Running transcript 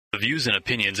The views and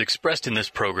opinions expressed in this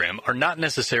program are not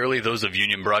necessarily those of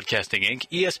Union Broadcasting Inc.,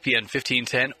 ESPN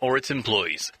 1510, or its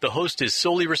employees. The host is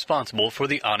solely responsible for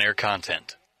the on-air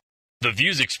content. The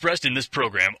views expressed in this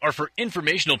program are for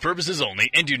informational purposes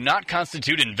only and do not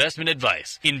constitute investment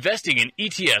advice. Investing in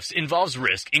ETFs involves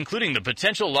risk, including the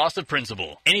potential loss of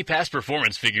principal. Any past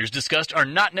performance figures discussed are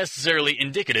not necessarily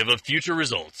indicative of future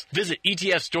results. Visit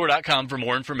etfstore.com for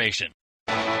more information.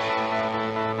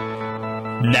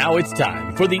 Now it's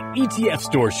time for the ETF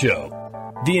Store Show.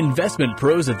 The investment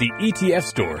pros at the ETF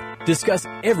Store discuss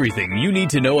everything you need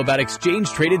to know about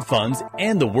exchange-traded funds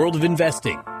and the world of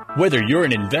investing. Whether you're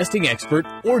an investing expert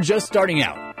or just starting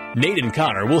out, Nate and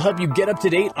Conor will help you get up to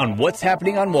date on what's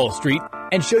happening on Wall Street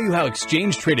and show you how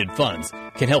exchange-traded funds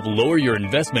can help lower your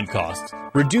investment costs,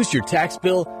 reduce your tax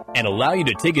bill, and allow you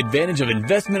to take advantage of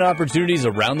investment opportunities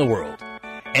around the world.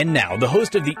 And now, the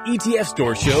host of the ETF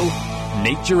Store Show,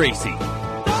 Nate Geraci.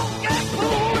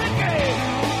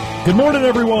 Good morning,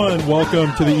 everyone.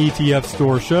 Welcome to the ETF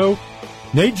Store Show.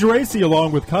 Nate Geraci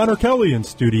along with Conor Kelly in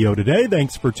studio today.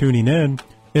 Thanks for tuning in.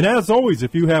 And as always,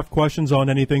 if you have questions on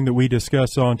anything that we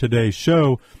discuss on today's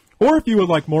show, or if you would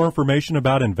like more information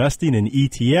about investing in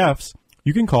ETFs,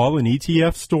 you can call an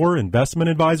ETF Store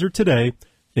investment advisor today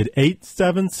at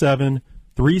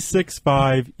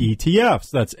 877-365-ETFs.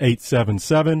 That's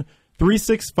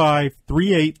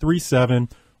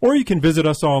 877-365-3837. Or you can visit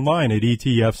us online at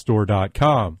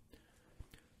etfstore.com.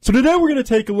 So today we're going to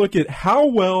take a look at how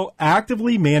well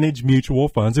actively managed mutual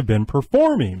funds have been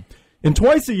performing. And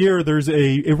twice a year, there's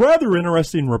a rather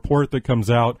interesting report that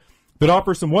comes out that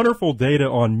offers some wonderful data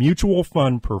on mutual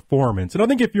fund performance. And I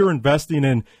think if you're investing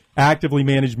in actively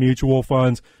managed mutual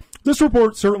funds, this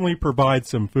report certainly provides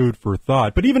some food for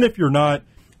thought. But even if you're not,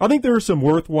 I think there are some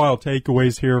worthwhile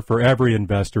takeaways here for every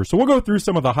investor. So we'll go through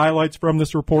some of the highlights from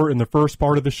this report in the first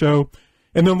part of the show.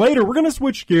 And then later, we're going to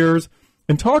switch gears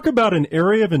and talk about an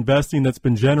area of investing that's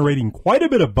been generating quite a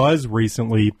bit of buzz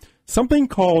recently, something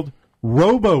called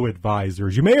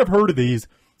robo-advisors. You may have heard of these.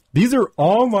 These are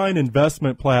online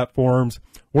investment platforms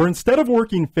where instead of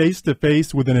working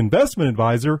face-to-face with an investment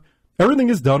advisor, everything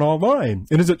is done online.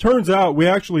 And as it turns out, we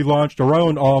actually launched our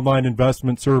own online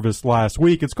investment service last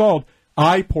week. It's called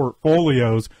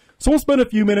iPortfolios. So we'll spend a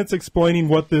few minutes explaining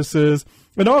what this is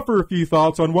and offer a few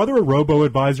thoughts on whether a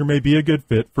robo-advisor may be a good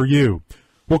fit for you.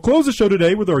 We'll close the show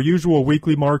today with our usual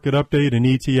weekly market update and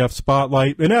ETF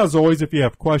spotlight. And as always, if you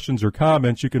have questions or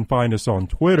comments, you can find us on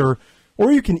Twitter,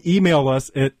 or you can email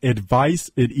us at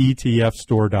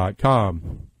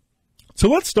advice@etfstore.com. So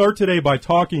let's start today by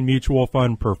talking mutual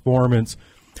fund performance.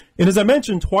 And as I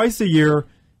mentioned, twice a year,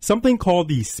 something called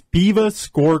the SPIVA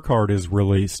scorecard is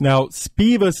released. Now,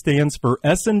 SPIVA stands for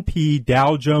S&P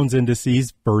Dow Jones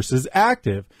Indices versus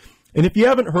Active. And if you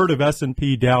haven't heard of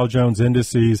S&P Dow Jones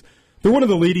Indices, they're one of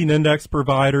the leading index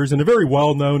providers and a very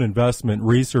well-known investment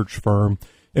research firm.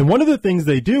 And one of the things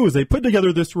they do is they put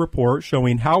together this report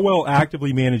showing how well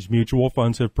actively managed mutual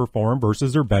funds have performed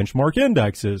versus their benchmark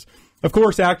indexes. Of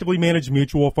course, actively managed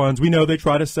mutual funds, we know they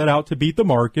try to set out to beat the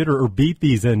market or beat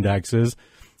these indexes.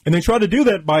 And they try to do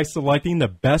that by selecting the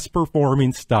best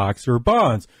performing stocks or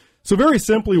bonds. So very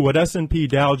simply, what S&P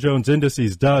Dow Jones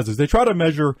Indices does is they try to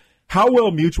measure how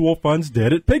well mutual funds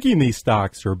did at picking these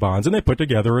stocks or bonds, and they put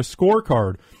together a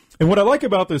scorecard. And what I like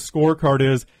about this scorecard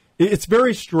is it's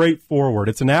very straightforward.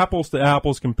 It's an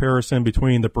apples-to-apples comparison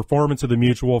between the performance of the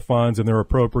mutual funds and their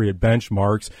appropriate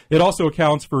benchmarks. It also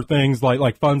accounts for things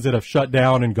like funds that have shut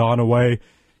down and gone away.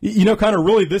 You know, kind of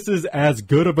really this is as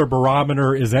good of a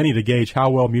barometer as any to gauge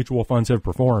how well mutual funds have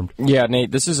performed. Yeah,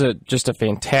 Nate, this is just a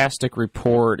fantastic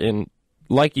report. And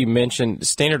like you mentioned,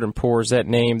 Standard & Poor's, that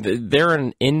name, they're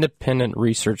an independent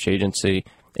research agency.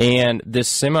 And this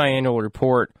semi-annual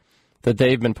report that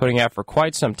they've been putting out for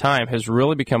quite some time has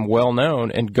really become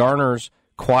well-known and garners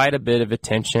quite a bit of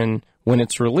attention when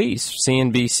it's released.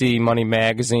 CNBC, Money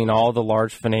Magazine, all the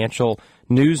large financial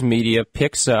news media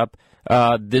picks up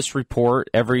this report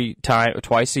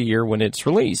twice a year when it's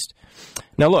released.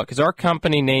 Now, look, as our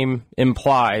company name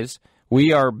implies,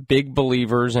 we are big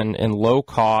believers in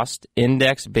low-cost,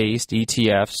 index-based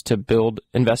ETFs to build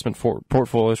investment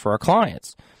portfolios for our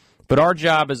clients. But our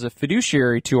job as a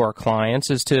fiduciary to our clients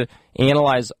is to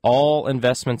analyze all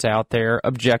investments out there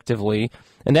objectively,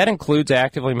 and that includes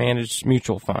actively managed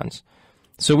mutual funds.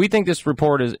 So we think this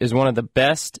report is one of the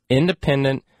best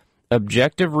independent,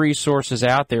 objective resources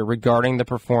out there regarding the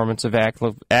performance of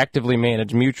actively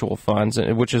managed mutual funds,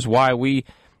 which is why we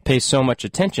pay so much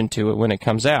attention to it when it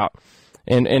comes out.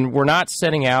 And we're not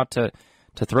setting out to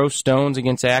throw stones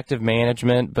against active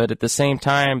management, but at the same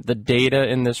time, the data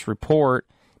in this report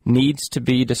needs to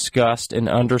be discussed and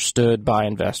understood by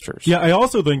investors. Yeah, I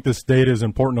also think this data is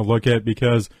important to look at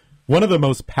because one of the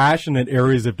most passionate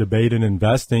areas of debate in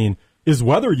investing is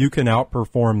whether you can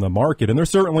outperform the market. And there's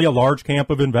certainly a large camp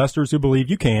of investors who believe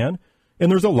you can,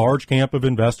 and there's a large camp of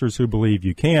investors who believe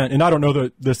you can't. And I don't know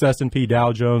that this S&P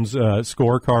Dow Jones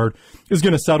scorecard is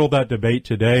going to settle that debate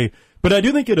today. But I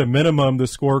do think at a minimum, the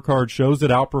scorecard shows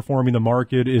that outperforming the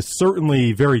market is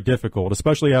certainly very difficult,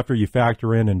 especially after you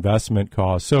factor in investment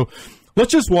costs. So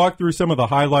let's just walk through some of the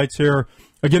highlights here.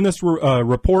 Again, this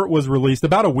report was released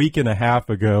about a week and a half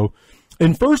ago.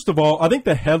 And first of all, I think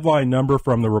the headline number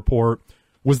from the report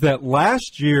was that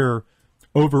last year,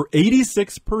 over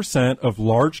 86% of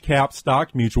large cap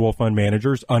stock mutual fund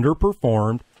managers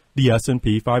underperformed the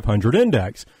S&P 500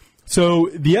 index. So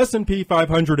the S&P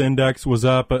 500 index was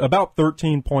up about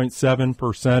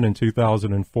 13.7% in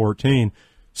 2014.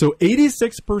 So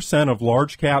 86% of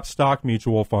large cap stock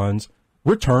mutual funds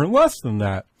return less than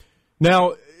that.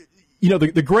 Now, you know,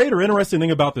 the great or interesting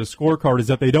thing about this scorecard is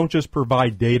that they don't just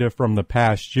provide data from the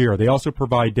past year. They also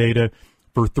provide data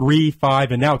for 3,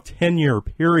 5, and now 10-year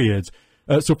periods.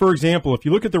 So, for example, if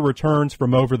you look at the returns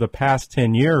from over the past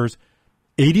 10 years,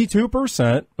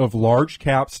 82% of large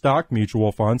cap stock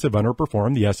mutual funds have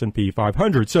underperformed the S&P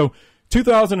 500. So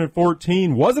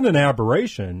 2014 wasn't an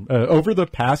aberration. Over the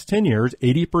past 10 years,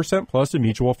 80% plus of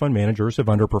mutual fund managers have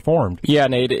underperformed. Yeah,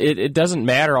 Nate, it doesn't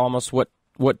matter almost what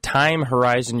time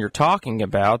horizon you're talking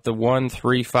about, the 1,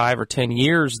 3, 5, or 10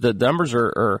 years, the numbers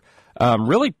are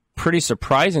really pretty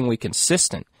surprisingly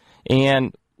consistent.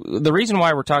 And the reason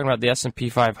why we're talking about the S&P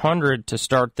 500 to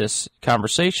start this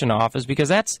conversation off is because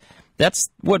that's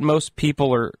what most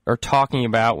people are talking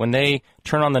about when they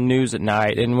turn on the news at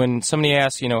night. And when somebody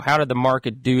asks, how did the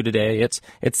market do today?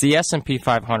 It's the S&P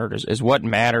 500 is what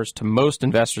matters to most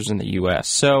investors in the U.S.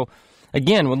 So,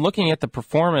 again, when looking at the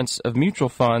performance of mutual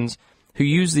funds who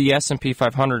use the S&P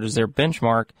 500 as their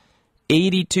benchmark,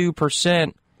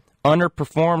 82%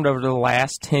 underperformed over the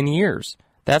last 10 years.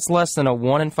 That's less than a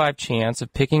 1 in 5 chance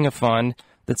of picking a fund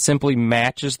that simply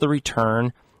matches the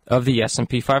return of the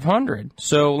S&P 500.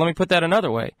 So let me put that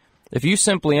another way. If you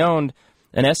simply owned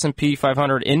an S&P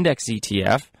 500 index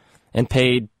ETF and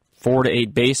paid 4 to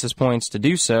 8 basis points to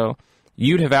do so,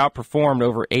 you'd have outperformed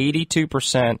over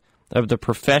 82% of the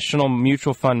professional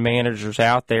mutual fund managers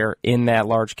out there in that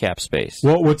large cap space.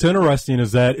 Well, what's interesting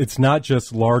is that it's not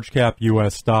just large cap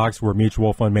U.S. stocks where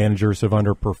mutual fund managers have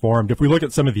underperformed. If we look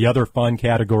at some of the other fund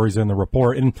categories in the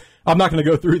report, and I'm not going to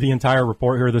go through the entire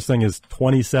report here. This thing is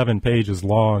 27 pages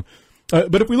long.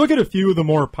 But if we look at a few of the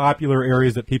more popular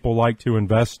areas that people like to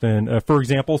invest in, for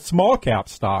example, small cap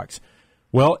stocks,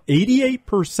 well,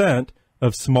 88%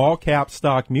 of small cap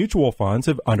stock mutual funds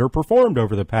have underperformed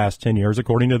over the past 10 years,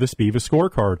 according to the SPIVA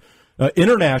scorecard.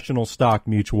 International stock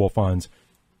mutual funds,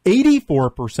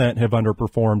 84% have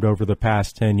underperformed over the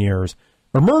past 10 years.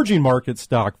 Emerging market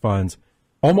stock funds,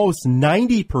 almost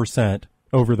 90%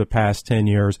 over the past 10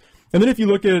 years. And then if you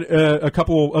look at a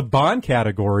couple of bond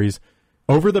categories,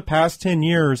 over the past 10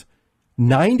 years,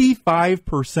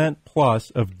 95%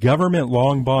 plus of government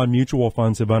long bond mutual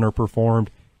funds have underperformed,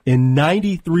 and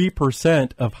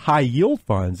 93% of high-yield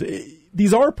funds.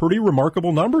 These are pretty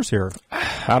remarkable numbers here.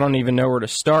 I don't even know where to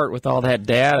start with all that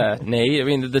data, Nate. I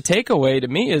mean, the takeaway to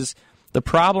me is the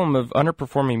problem of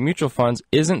underperforming mutual funds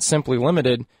isn't simply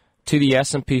limited to the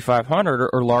S&P 500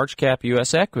 or large-cap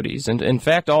U.S. equities. And in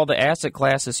fact, all the asset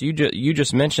classes you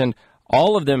just mentioned,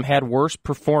 all of them had worse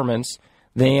performance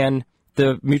than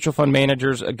the mutual fund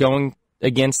managers going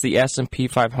against the S&P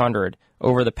 500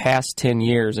 over the past 10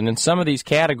 years. And in some of these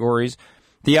categories,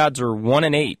 the odds are 1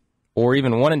 in 8 or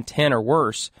even 1 in 10 or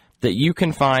worse that you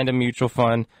can find a mutual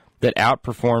fund that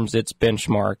outperforms its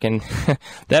benchmark. And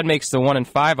that makes the 1 in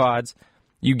 5 odds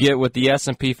you get with the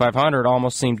S&P 500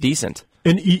 almost seem decent.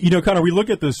 And, Conor, we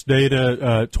look at this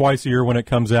data twice a year when it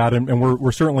comes out, and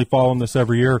we're certainly following this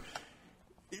every year.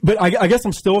 But I guess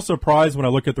I'm still surprised when I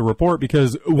look at the report,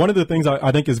 because one of the things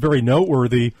I think is very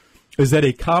noteworthy is that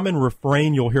a common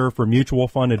refrain you'll hear from mutual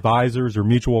fund advisors or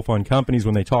mutual fund companies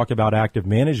when they talk about active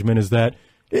management is that,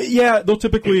 yeah, they'll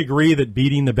typically agree that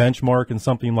beating the benchmark in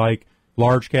something like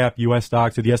large cap U.S.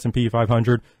 stocks or the S&P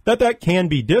 500, that can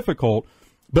be difficult.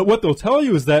 But what they'll tell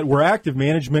you is that where active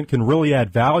management can really add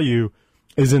value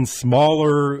is in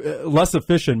smaller, less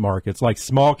efficient markets like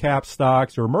small cap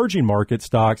stocks or emerging market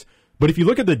stocks. But if you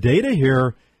look at the data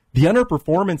here, the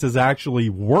underperformance is actually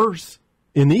worse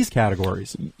in these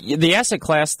categories. The asset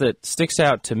class that sticks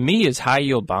out to me is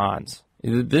high-yield bonds.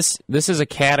 This is a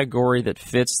category that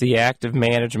fits the active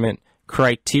management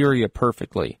criteria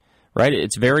perfectly, right?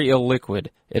 It's very illiquid.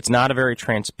 It's not a very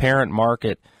transparent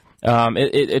market.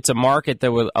 It's a market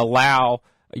that would allow,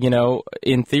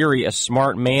 in theory, a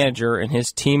smart manager and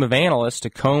his team of analysts to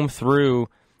comb through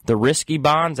the risky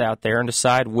bonds out there and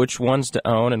decide which ones to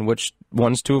own and which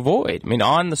ones to avoid. I mean,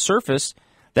 on the surface,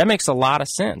 that makes a lot of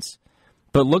sense.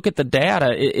 But look at the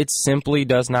data. It simply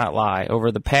does not lie.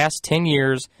 Over the past 10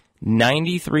 years,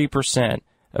 93%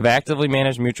 of actively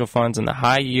managed mutual funds in the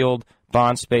high-yield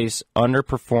bond space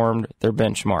underperformed their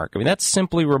benchmark. I mean, that's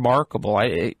simply remarkable.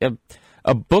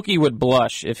 A bookie would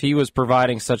blush if he was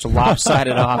providing such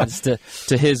lopsided odds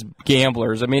to his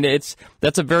gamblers. I mean,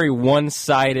 that's a very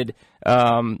one-sided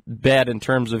bet in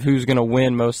terms of who's going to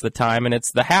win most of the time, and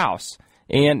it's the house.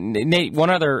 And Nate, one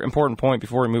other important point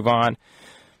before we move on,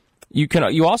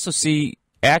 you also see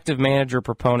active manager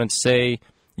proponents say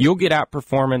you'll get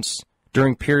outperformance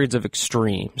during periods of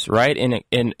extremes, right?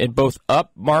 In both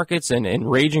up markets and in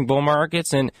raging bull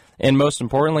markets, and most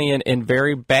importantly in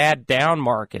very bad down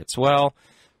markets. Well,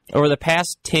 over the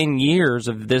past 10 years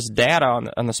of this data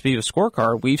on the Spiva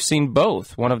scorecard, we've seen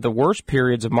both. One of the worst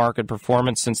periods of market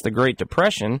performance since the Great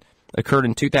Depression occurred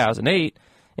in 2008,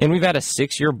 and we've had a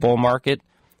 6-year bull market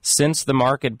since the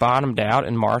market bottomed out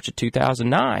in March of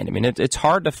 2009. I mean, it's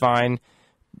hard to find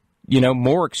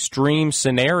more extreme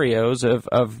scenarios of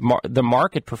the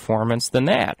market performance than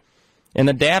that. And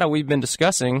the data we've been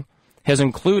discussing has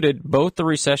included both the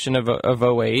recession of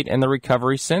 08 and the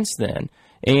recovery since then.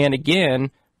 And again,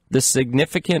 the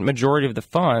significant majority of the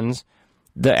funds,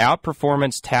 the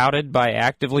outperformance touted by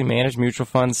actively managed mutual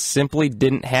funds simply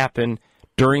didn't happen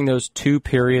during those 2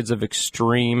 periods of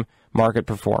extreme market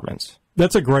performance.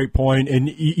 That's a great point. And,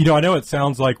 I know it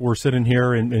sounds like we're sitting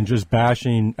here and just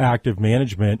bashing active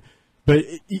management. But,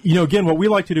 again, what we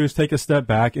like to do is take a step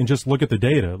back and just look at the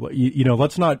data.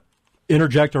 Let's not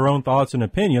interject our own thoughts and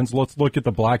opinions. Let's look at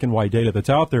the black and white data that's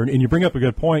out there. And you bring up a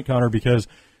good point, Conor, because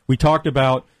we talked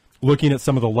about looking at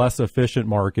some of the less efficient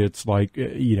markets like,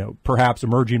 perhaps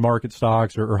emerging market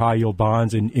stocks or high-yield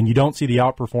bonds, and you don't see the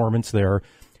outperformance there.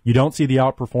 You don't see the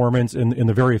outperformance in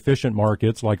the very efficient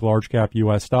markets like large-cap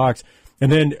U.S. stocks. And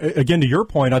then, again, to your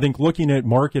point, I think looking at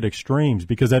market extremes,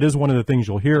 because that is one of the things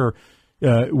you'll hear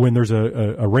when there's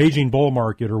a raging bull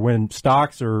market or when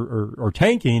stocks are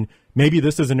tanking. Maybe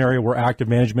this is an area where active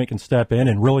management can step in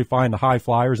and really find the high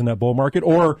flyers in that bull market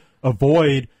or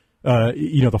avoid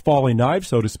the falling knife,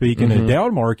 so to speak, in a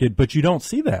down market, but you don't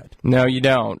see that. No, you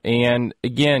don't. And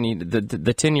again,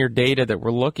 the 10-year data that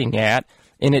we're looking at,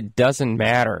 and it doesn't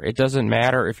matter. It doesn't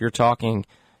matter if you're talking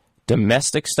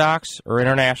domestic stocks or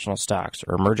international stocks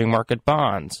or emerging market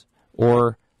bonds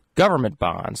or government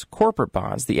bonds, corporate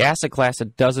bonds. The asset class,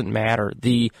 it doesn't matter.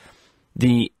 The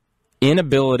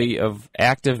inability of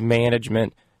active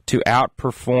management to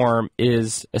outperform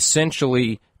is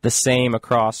essentially the same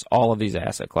across all of these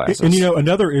asset classes. And,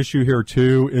 another issue here,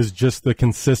 too, is just the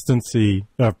consistency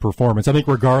of performance. I think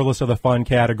regardless of the fund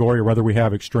category or whether we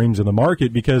have extremes in the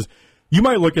market, because you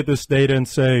might look at this data and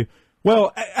say,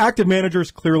 well, active managers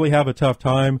clearly have a tough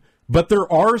time, but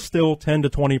there are still 10 to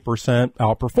 20%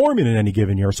 outperforming in any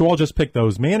given year. So I'll just pick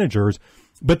those managers.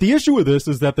 But the issue with this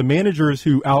is that the managers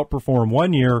who outperform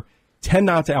one year tend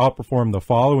not to outperform the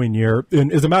following year.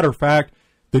 And as a matter of fact,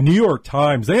 the New York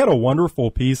Times, they had a wonderful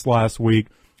piece last week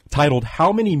titled,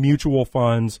 "How Many Mutual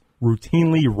Funds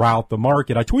Routinely Rout the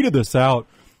Market?" I tweeted this out,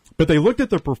 but they looked at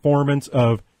the performance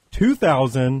of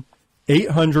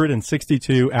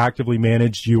 2,862 actively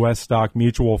managed U.S. stock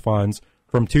mutual funds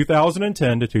from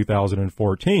 2010 to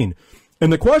 2014.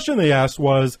 And the question they asked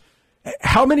was,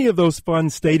 how many of those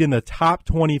funds stayed in the top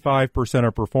 25%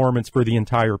 of performance for the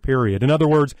entire period? In other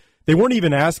words, they weren't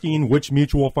even asking which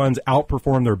mutual funds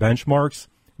outperformed their benchmarks.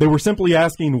 They were simply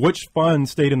asking which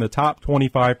funds stayed in the top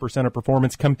 25% of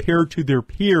performance compared to their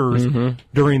peers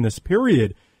during this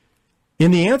period.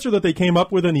 And the answer that they came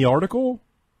up with in the article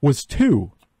was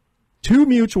 2. 2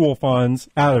 mutual funds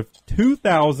out of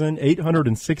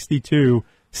 2,862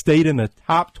 stayed in the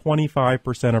top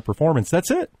 25% of performance.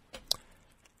 That's it.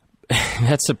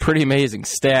 That's a pretty amazing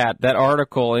stat. That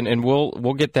article, and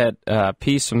we'll get that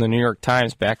piece from the New York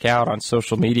Times back out on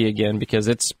social media again because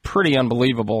it's pretty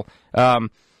unbelievable.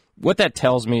 What that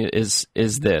tells me is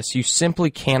this: you simply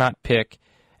cannot pick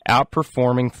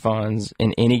outperforming funds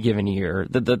in any given year.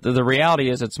 The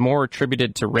reality is it's more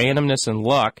attributed to randomness and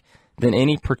luck than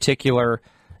any particular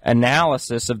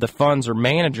analysis of the funds or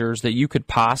managers that you could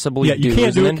possibly do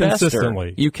as an investor.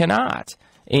 Consistently. You cannot.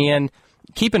 And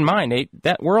keep in mind, Nate,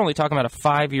 that we're only talking about a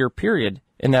 5-year period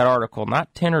in that article,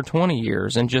 not 10 or 20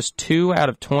 years, and just 2 out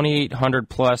of 2,800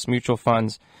 plus mutual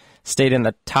funds stayed in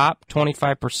the top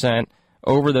 25%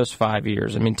 over those 5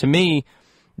 years. I mean, to me,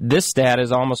 this data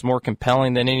is almost more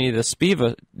compelling than any of the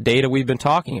SPIVA data we've been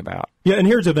talking about. Yeah, and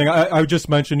here's the thing. I just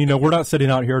mentioned, we're not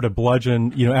sitting out here to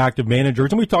bludgeon, active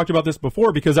managers. And we've talked about this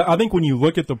before because I think when you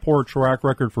look at the poor track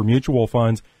record for mutual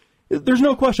funds, there's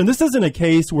no question. This isn't a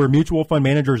case where mutual fund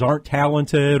managers aren't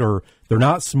talented or they're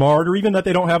not smart or even that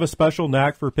they don't have a special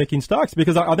knack for picking stocks,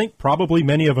 because I think probably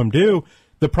many of them do.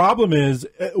 The problem is,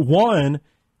 one,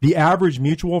 the average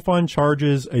mutual fund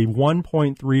charges a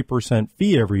 1.3%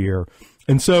 fee every year.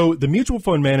 And so the mutual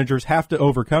fund managers have to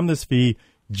overcome this fee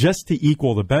just to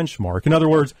equal the benchmark. In other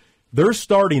words, they're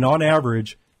starting on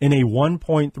average in a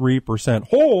 1.3%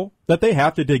 hole that they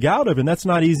have to dig out of, and that's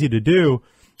not easy to do.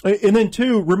 And then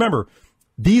two, remember,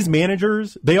 these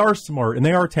managers, they are smart and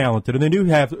they are talented and they do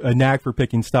have a knack for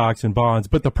picking stocks and bonds.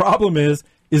 But the problem is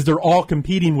they're all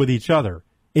competing with each other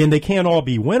and they can't all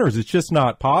be winners. It's just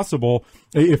not possible.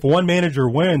 If one manager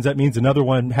wins, that means another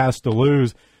one has to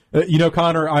lose.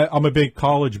 Conor, I'm a big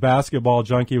college basketball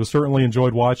junkie. I certainly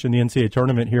enjoyed watching the NCAA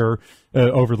tournament here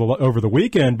over the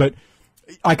weekend. But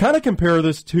I kind of compare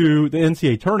this to the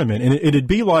NCAA tournament, and it'd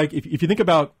be like, if you think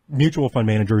about mutual fund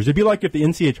managers, it'd be like if the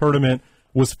NCAA tournament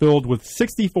was filled with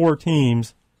 64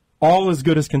 teams, all as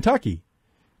good as Kentucky.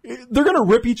 They're going to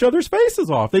rip each other's faces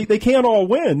off. They can't all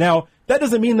win. Now, that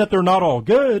doesn't mean that they're not all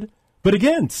good, but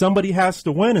again, somebody has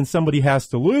to win and somebody has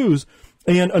to lose.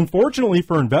 And unfortunately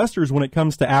for investors, when it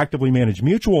comes to actively managed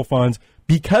mutual funds,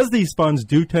 because these funds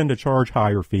do tend to charge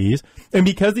higher fees, and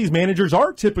because these managers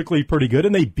are typically pretty good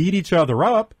and they beat each other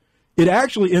up, it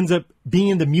actually ends up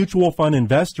being the mutual fund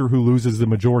investor who loses the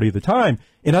majority of the time.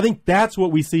 And I think that's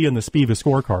what we see in the SPIVA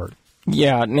scorecard.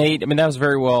 Yeah, Nate, that was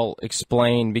very well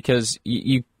explained, because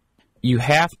you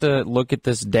have to look at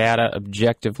this data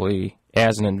objectively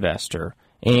as an investor.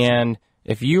 And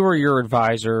if you or your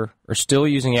advisor are still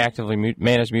using actively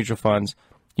managed mutual funds,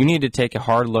 you need to take a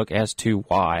hard look as to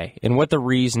why and what the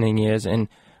reasoning is and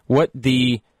what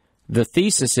the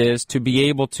thesis is to be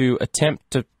able to attempt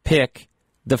to pick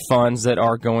the funds that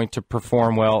are going to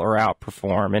perform well or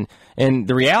outperform. And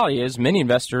the reality is many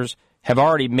investors have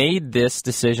already made this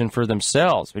decision for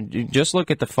themselves. Just look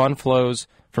at the fund flows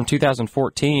from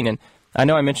 2014. And I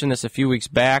know I mentioned this a few weeks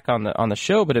back on the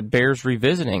show, but it bears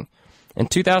revisiting. In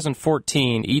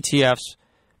 2014, ETFs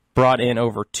brought in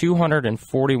over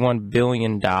 $241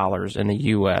 billion in the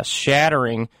U.S.,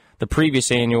 shattering the previous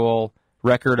annual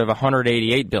record of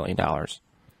 $188 billion.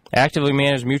 Actively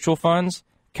managed mutual funds,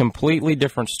 completely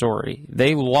different story.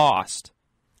 They lost,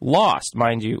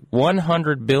 mind you,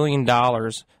 $100 billion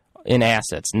in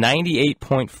assets,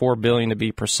 $98.4 billion to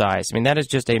be precise. That is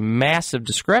just a massive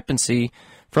discrepancy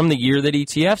from the year that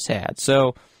ETFs had.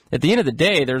 So at the end of the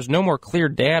day, there's no more clear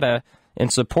data in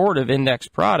support of index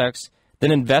products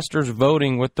than investors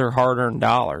voting with their hard-earned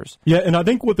dollars. Yeah, and I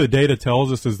think what the data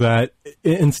tells us is that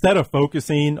instead of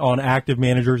focusing on active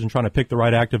managers and trying to pick the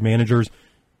right active managers,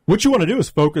 what you want to do is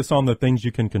focus on the things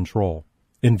you can control.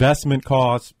 Investment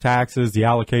costs, taxes, the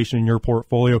allocation in your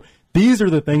portfolio. These are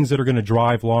the things that are going to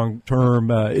drive long-term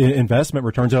investment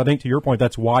returns. And I think to your point,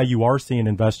 that's why you are seeing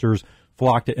investors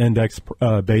flock to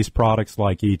index-based products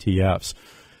like ETFs.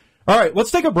 All right, let's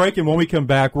take a break, and when we come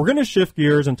back, we're going to shift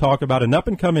gears and talk about an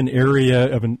up-and-coming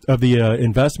area of the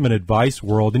investment advice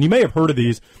world. And you may have heard of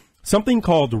these, something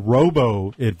called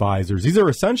robo-advisors. These are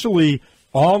essentially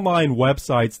online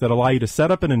websites that allow you to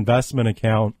set up an investment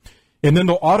account, and then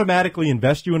they'll automatically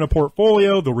invest you in a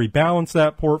portfolio. They'll rebalance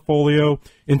that portfolio,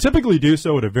 and typically do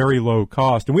so at a very low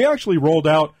cost. And we actually rolled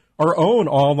out our own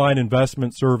online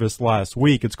investment service last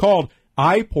week. It's called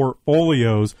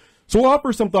iPortfolios. So we'll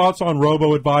offer some thoughts on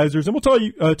robo-advisors, and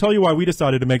we'll tell you why we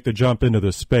decided to make the jump into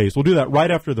this space. We'll do that right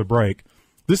after the break.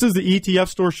 This is the ETF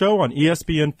Store Show on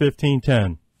ESPN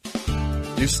 1510.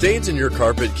 Do stains in your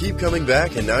carpet keep coming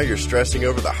back and now you're stressing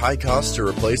over the high cost to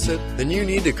replace it? Then you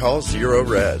need to call Zero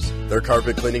Res. Their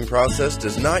carpet cleaning process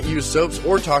does not use soaps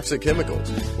or toxic chemicals,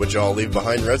 which all leave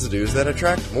behind residues that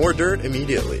attract more dirt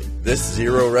immediately. This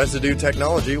zero residue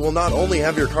technology will not only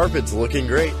have your carpets looking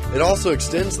great, it also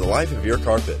extends the life of your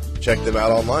carpet. Check them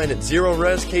out online at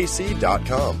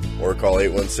ZeroResKC.com or call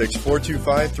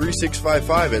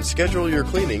 816-425-3655 and schedule your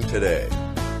cleaning today.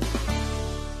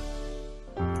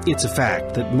 It's a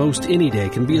fact that most any day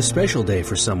can be a special day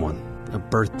for someone. A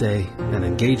birthday, an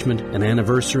engagement, an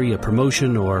anniversary, a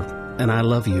promotion, or an I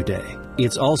love you day.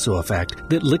 It's also a fact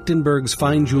that Lichtenberg's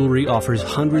Fine Jewelry offers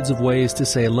hundreds of ways to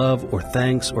say love or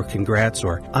thanks or congrats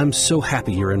or I'm so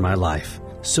happy you're in my life.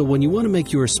 So when you want to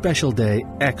make your special day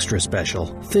extra special,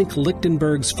 think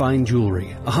Lichtenberg's Fine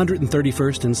Jewelry,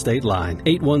 131st and State Line,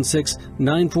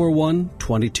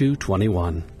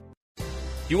 816-941-2221.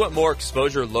 You want more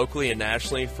exposure locally and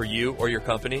nationally for you or your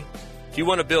company? if you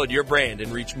want to build your brand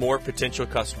and reach more potential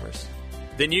customers,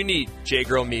 then you need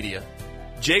J-Grow Media.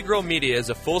 J-Grow Media is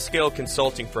a full-scale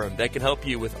consulting firm that can help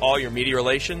you with all your media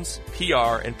relations,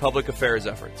 PR, and public affairs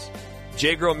efforts.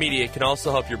 J-Grow Media can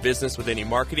also help your business with any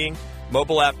marketing,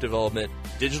 mobile app development,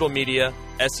 digital media,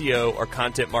 SEO, or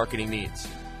content marketing needs.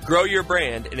 Grow your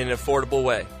brand in an affordable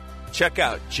way. Check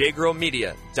out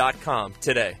jgrowmedia.com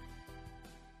today.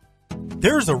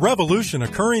 There's a revolution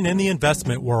occurring in the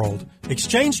investment world.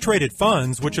 Exchange-traded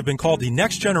funds, which have been called the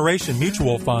next-generation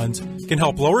mutual funds, can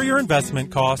help lower your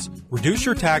investment costs, reduce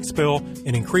your tax bill,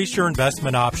 and increase your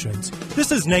investment options.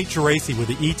 This is Nate Geraci with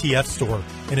the ETF Store,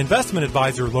 an investment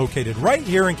advisor located right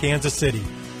here in Kansas City.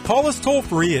 Call us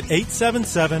toll-free at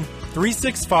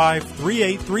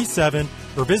 877-365-3837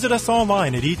 or visit us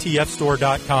online at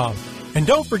etfstore.com. And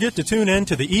don't forget to tune in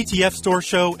to the ETF Store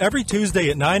show every Tuesday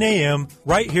at 9 a.m.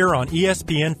 right here on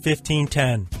ESPN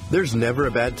 1510. There's never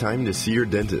a bad time to see your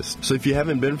dentist. So if you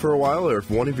haven't been for a while, or if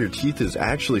one of your teeth is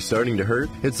actually starting to hurt,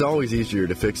 it's always easier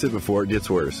to fix it before it gets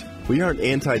worse. We aren't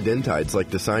anti-dentides like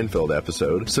the Seinfeld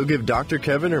episode, so give Dr.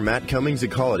 Kevin or Matt Cummings a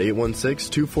call at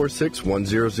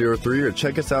 816-246-1003 or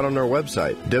check us out on our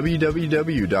website,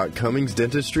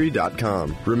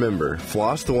 www.cummingsdentistry.com. Remember,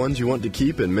 floss the ones you want to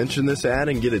keep and mention this ad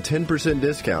and get a 10%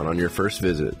 discount on your first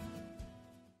visit.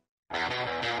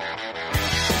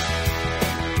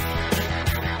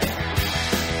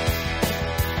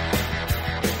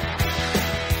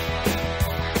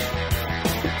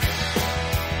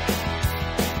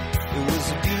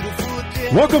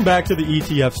 Welcome back to the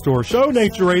ETF Store show.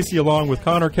 Nate Geraci along with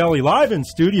Conor Kelly live in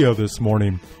studio this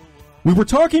morning. We were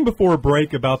talking before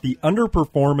break about the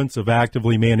underperformance of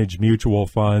actively managed mutual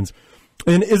funds.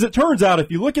 And as it turns out,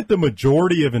 if you look at the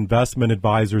majority of investment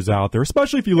advisors out there,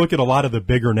 especially if you look at a lot of the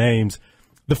bigger names,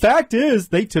 the fact is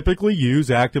they typically use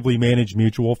actively managed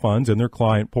mutual funds in their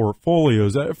client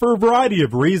portfolios for a variety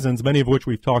of reasons, many of which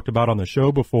we've talked about on the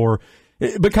show before.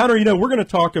 But Conor, we're going to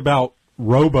talk about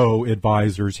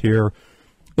robo-advisors here.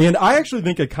 And I actually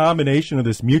think a combination of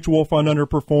this mutual fund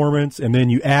underperformance and then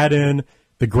you add in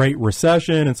the Great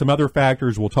Recession and some other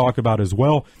factors we'll talk about as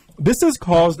well, this has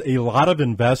caused a lot of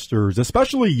investors,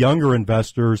 especially younger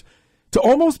investors, to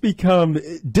almost become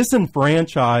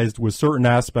disenfranchised with certain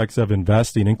aspects of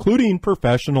investing, including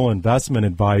professional investment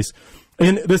advice.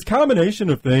 And this combination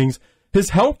of things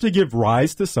has helped to give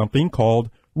rise to something called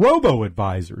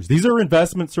robo-advisors. These are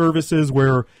investment services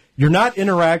where you're not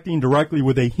interacting directly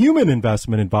with a human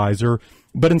investment advisor,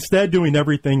 but instead doing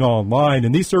everything online.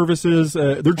 And these services,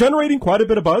 they're generating quite a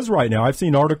bit of buzz right now. I've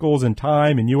seen articles in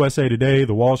Time and USA Today,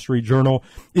 the Wall Street Journal.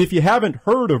 If you haven't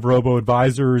heard of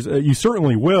robo-advisors, you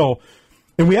certainly will.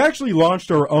 And we actually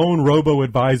launched our own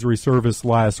robo-advisory service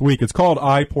last week. It's called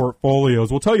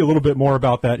iPortfolios. We'll tell you a little bit more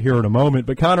about that here in a moment.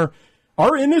 But Conor,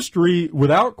 our industry,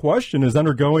 without question, is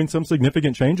undergoing some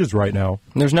significant changes right now.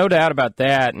 There's no doubt about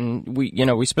that. And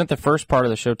we spent the first part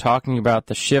of the show talking about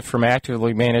the shift from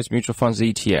actively managed mutual funds to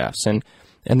ETFs. And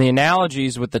the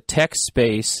analogies with the tech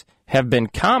space have been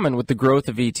common with the growth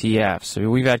of ETFs. So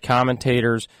we've had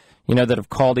commentators, that have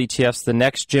called ETFs the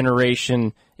next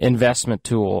generation investment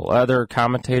tool. Other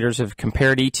commentators have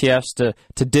compared ETFs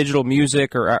to digital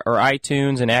music or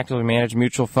iTunes, and actively managed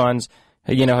mutual funds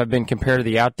have been compared to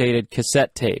the outdated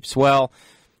cassette tapes. Well,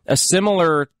 a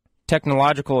similar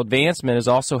technological advancement is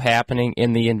also happening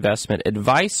in the investment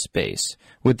advice space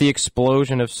with the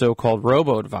explosion of so-called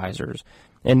robo-advisors.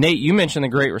 And Nate, you mentioned the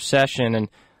Great Recession, and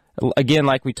again,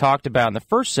 like we talked about in the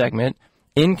first segment,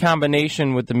 in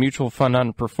combination with the mutual fund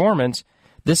underperformance,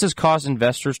 this has caused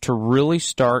investors to really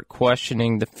start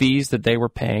questioning the fees that they were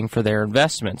paying for their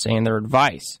investments and their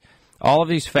advice. All of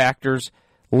these factors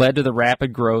led to the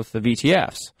rapid growth of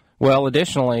ETFs. Well,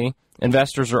 additionally,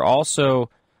 investors are also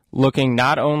looking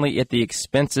not only at the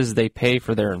expenses they pay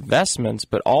for their investments,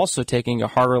 but also taking a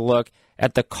harder look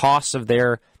at the costs of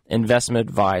their investment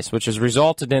advice, which has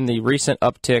resulted in the recent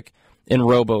uptick in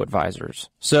robo-advisors.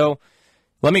 So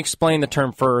let me explain the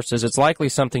term first, as it's likely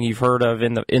something you've heard of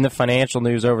in the financial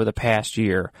news over the past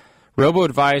year.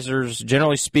 Robo-advisors,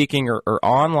 generally speaking, are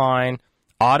online,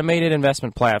 automated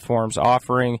investment platforms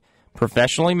offering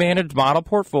professionally managed model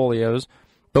portfolios,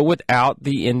 but without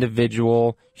the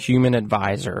individual human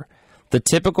advisor. The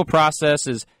typical process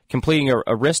is completing a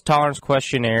risk tolerance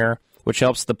questionnaire, which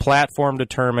helps the platform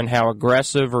determine how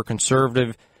aggressive or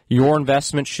conservative your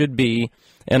investment should be,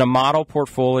 and a model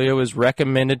portfolio is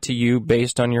recommended to you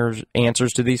based on your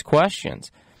answers to these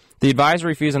questions. The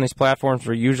advisory fees on these platforms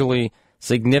are usually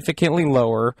significantly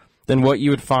lower than what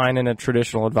you would find in a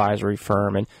traditional advisory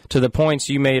firm. And to the points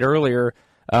you made earlier,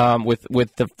 with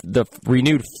the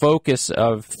renewed focus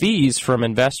of fees from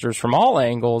investors from all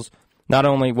angles, not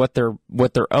only what they're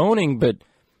owning, but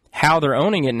how they're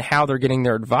owning it and how they're getting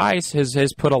their advice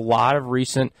has put a lot of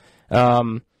recent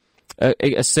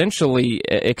essentially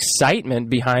excitement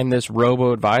behind this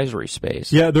robo-advisory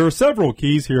space. Yeah, there are several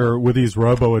keys here with these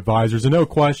robo-advisors, and no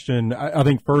question, I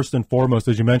think first and foremost,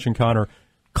 as you mentioned, Conor,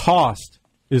 cost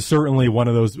is certainly one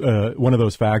of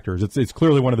those factors. It's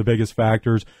clearly one of the biggest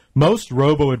factors. Most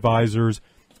robo-advisors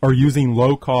are using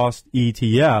low-cost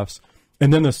ETFs,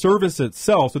 and then the service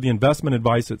itself, so the investment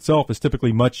advice itself, is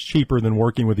typically much cheaper than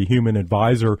working with a human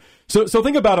advisor. So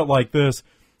think about it like this.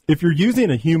 If you're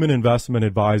using a human investment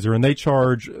advisor and they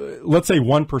charge, let's say,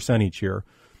 1% each year,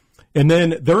 and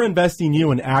then they're investing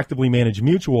you in actively managed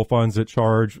mutual funds that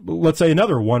charge, let's say,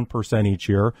 another 1% each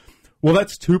year, well,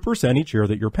 that's 2% each year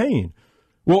that you're paying.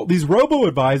 Well, these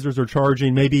robo-advisors are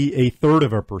charging maybe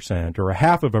 1/3% or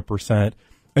 0.5%,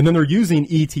 and then they're using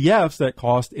ETFs that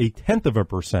cost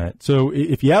 0.1%. So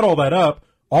if you add all that up,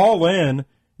 all in,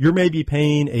 you're maybe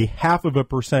paying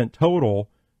 0.5% total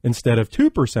instead of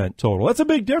 2% total. That's a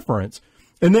big difference.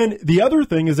 And then the other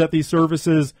thing is that these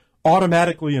services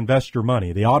automatically invest your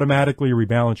money. They automatically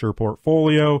rebalance your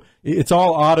portfolio. It's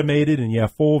all automated, and you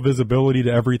have full visibility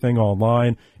to everything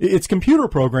online. It's computer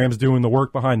programs doing the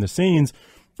work behind the scenes.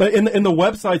 In the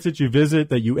websites that you visit,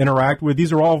 that you interact with,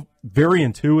 these are all very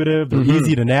intuitive. They're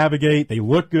easy to navigate. They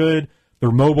look good.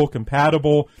 They're mobile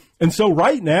compatible. And so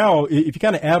right now, if you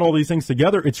kind of add all these things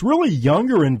together, it's really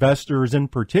younger investors in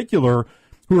particular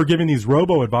who are giving these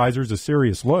robo-advisors a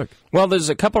serious look. Well, there's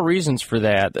a couple reasons for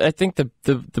that. I think the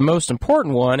most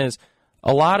important one is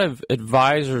a lot of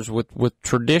advisors with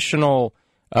traditional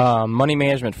money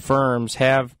management firms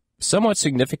have somewhat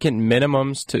significant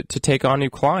minimums to take on new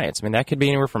clients. I mean, that could be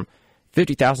anywhere from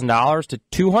 $50,000 to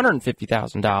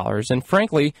 $250,000. And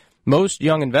frankly, most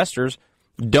young investors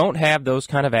don't have those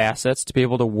kind of assets to be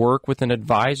able to work with an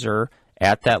advisor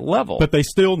at that level. But they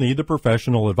still need the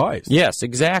professional advice. Yes,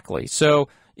 exactly. So,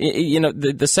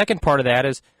 the second part of that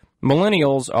is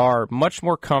millennials are much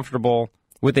more comfortable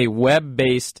with a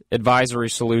web-based advisory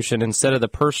solution instead of the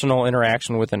personal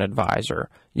interaction with an advisor.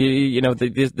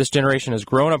 This generation has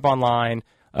grown up online.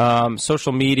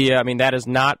 Social media, I mean, that is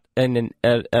not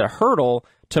a hurdle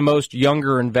to most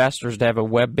younger investors to have a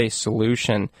web-based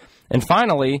solution. And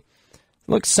finally,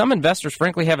 look, some investors,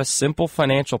 frankly, have a simple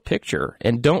financial picture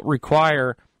and don't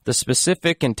require the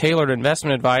specific and tailored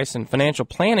investment advice and financial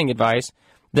planning advice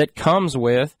that comes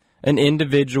with an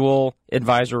individual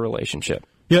advisor relationship.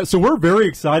 Yeah, so we're very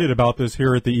excited about this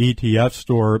here at the ETF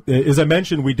Store. As I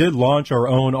mentioned, we did launch our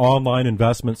own online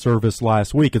investment service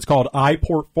last week. It's called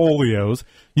iPortfolios.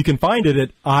 You can find it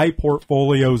at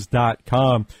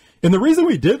iPortfolios.com. And the reason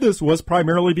we did this was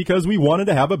primarily because we wanted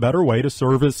to have a better way to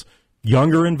service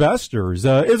younger investors,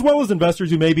 as well as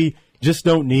investors who maybe just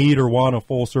don't need or want a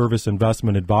full-service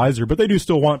investment advisor, but they do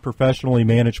still want professionally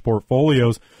managed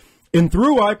portfolios. And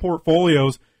through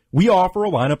iPortfolios, we offer a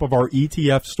lineup of our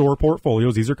ETF Store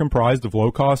portfolios. These are comprised of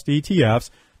low-cost ETFs.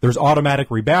 There's automatic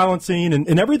rebalancing,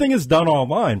 and everything is done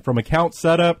online, from account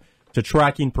setup to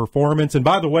tracking performance. And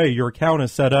by the way, your account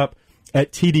is set up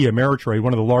at TD Ameritrade,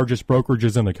 one of the largest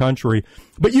brokerages in the country.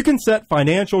 But you can set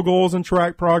financial goals and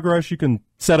track progress. You can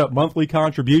set up monthly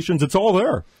contributions. It's all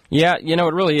there. Yeah,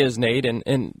 it really is, Nate.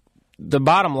 And the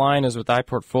bottom line is with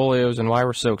iPortfolios and why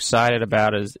we're so excited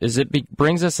about it is it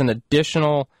brings us an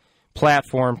additional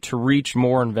platform to reach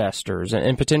more investors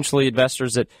and potentially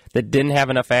investors that didn't have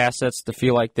enough assets to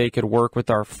feel like they could work with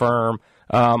our firm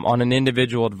on an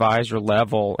individual advisor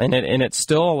level. And it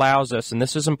still allows us, and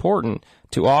this is important,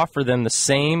 to offer them the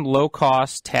same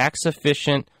low-cost,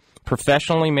 tax-efficient,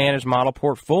 professionally managed model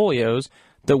portfolios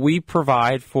that we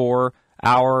provide for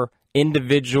our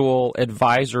individual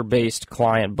advisor-based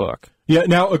client book. Yeah,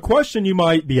 now a question you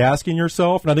might be asking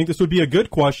yourself, and I think this would be a good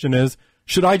question, is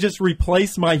should I just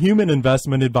replace my human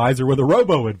investment advisor with a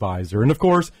robo-advisor? And of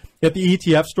course, at the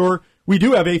ETF Store, we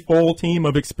do have a full team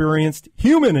of experienced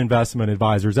human investment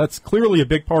advisors. That's clearly a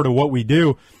big part of what we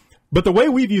do. But the way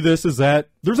we view this is that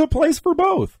there's a place for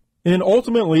both. And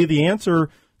ultimately, the answer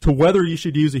to whether you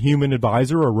should use a human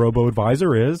advisor or a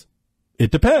robo-advisor is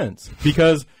it depends.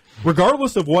 Because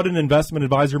regardless of what an investment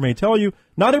advisor may tell you,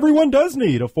 not everyone does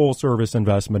need a full-service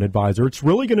investment advisor. It's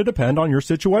really going to depend on your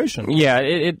situation. Yeah,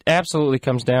 it absolutely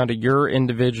comes down to your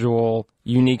individual,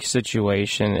 unique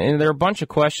situation. And there are a bunch of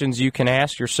questions you can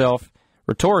ask yourself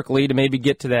rhetorically to maybe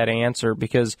get to that answer,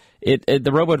 because the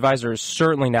robo-advisor is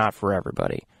certainly not for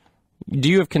everybody. Do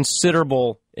you have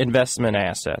considerable investment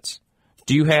assets?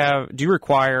 Do you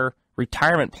require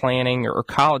retirement planning or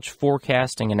college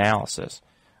forecasting analysis?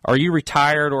 Are you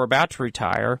retired or about to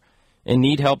retire? and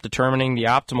need help determining the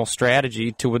optimal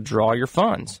strategy to withdraw your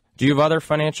funds? Do you have other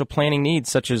financial planning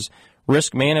needs, such as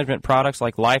risk management products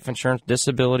like life insurance,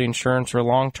 disability insurance, or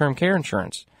long-term care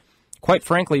insurance? Quite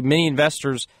frankly, many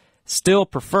investors still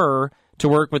prefer to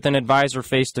work with an advisor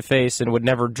face-to-face and would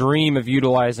never dream of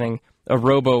utilizing a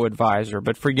robo-advisor.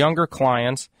 But for younger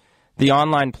clients, the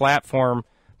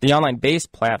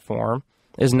online-based platform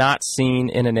is not seen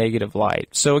in a negative light.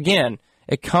 So again,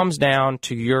 it comes down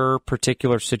to your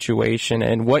particular situation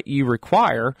and what you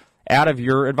require out of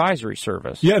your advisory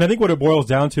service. Yeah, and I think what it boils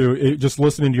down to, just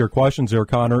listening to your questions there,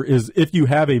 Conor, is if you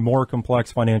have a more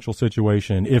complex financial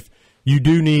situation, if you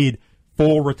do need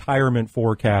full retirement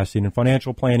forecasting and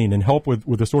financial planning and help with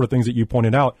the sort of things that you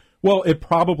pointed out, well, it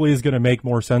probably is going to make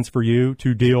more sense for you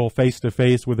to deal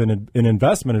face-to-face with an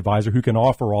investment advisor who can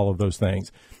offer all of those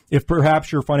things. If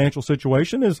perhaps your financial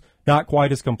situation is not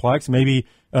quite as complex, maybe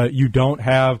you don't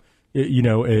have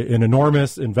an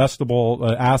enormous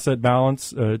investable asset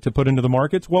balance to put into the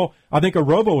markets, well, I think a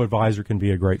robo-advisor can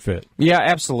be a great fit. Yeah,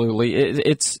 absolutely.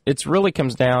 It's really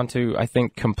comes down to, I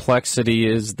think, complexity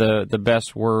is the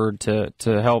best word to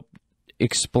help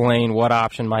explain what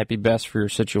option might be best for your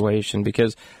situation,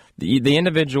 because the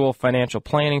individual financial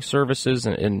planning services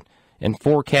and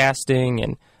forecasting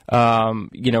and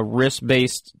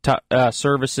risk-based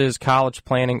services, college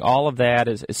planning, all of that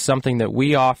is something that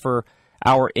we offer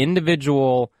our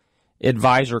individual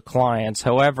advisor clients.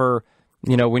 However,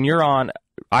 when you're on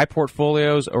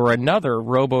iPortfolios or another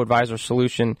robo-advisor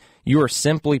solution, you are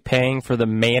simply paying for the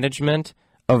management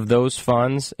of those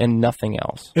funds and nothing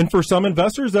else. And for some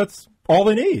investors, that's all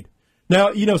they need.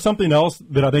 Now, something else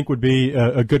that I think would be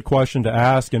a good question to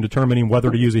ask in determining whether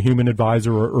to use a human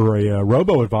advisor or a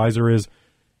robo-advisor is,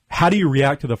 how do you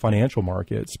react to the financial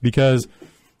markets? Because,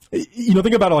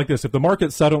 think about it like this. If the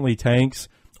market suddenly tanks,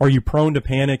 are you prone to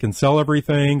panic and sell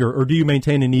everything, or do you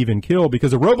maintain an even keel?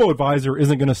 Because a robo-advisor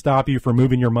isn't going to stop you from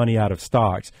moving your money out of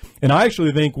stocks. And I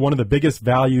actually think one of the biggest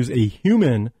values a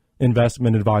human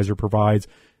investment advisor provides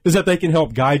is that they can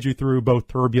help guide you through both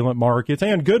turbulent markets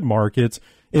and good markets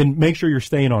and make sure you're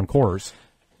staying on course.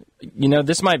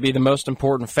 This might be the most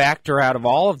important factor out of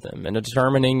all of them in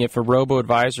determining if a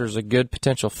robo-advisor is a good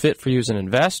potential fit for you as an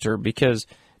investor, because,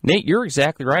 Nate, you're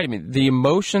exactly right. I mean, the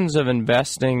emotions of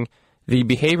investing, the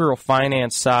behavioral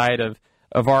finance side of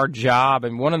our job,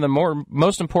 and one of the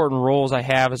most important roles I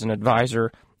have as an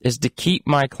advisor is to keep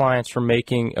my clients from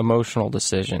making emotional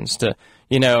decisions, to,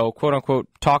 quote unquote,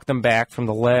 talk them back from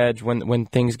the ledge when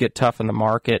things get tough in the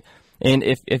market. And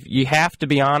if you have to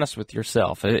be honest with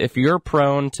yourself, if you're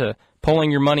prone to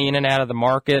pulling your money in and out of the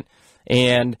market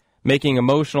and making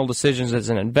emotional decisions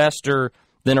as an investor,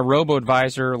 then a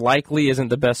robo-advisor likely isn't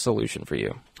the best solution for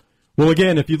you. Well,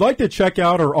 again, if you'd like to check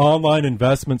out our online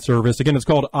investment service, again, it's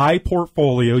called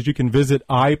iPortfolios. You can visit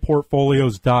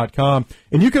iPortfolios.com,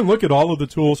 and you can look at all of the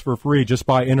tools for free just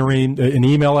by entering an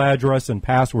email address and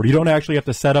password. You don't actually have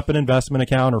to set up an investment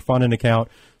account or fund an account.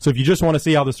 So if you just want to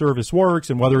see how the service works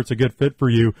and whether it's a good fit for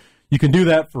you, you can do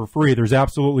that for free. There's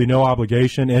absolutely no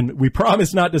obligation, and we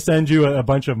promise not to send you a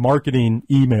bunch of marketing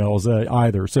emails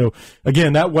either. So,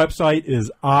 again, that website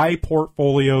is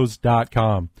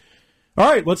iPortfolios.com. All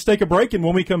right, let's take a break, and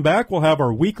when we come back, we'll have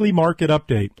our weekly market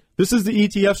update. This is the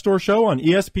ETF Store Show on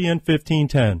ESPN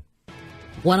 1510.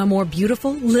 Want a more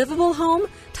beautiful, livable home?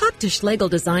 Talk to Schlegel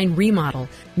Design Remodel.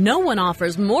 No one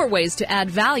offers more ways to add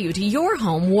value to your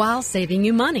home while saving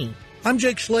you money. I'm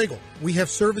Jake Schlegel. We have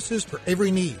services for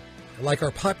every need, like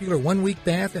our popular one-week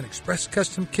bath and express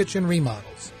custom kitchen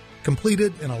remodels,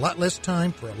 completed in a lot less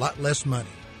time for a lot less money.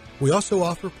 We also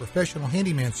offer professional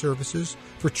handyman services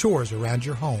for chores around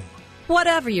your home.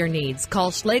 Whatever your needs, call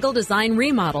Schlegel Design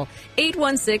Remodel,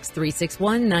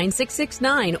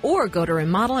 816-361-9669, or go to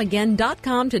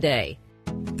remodelagain.com today.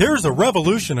 There's a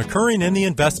revolution occurring in the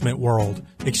investment world.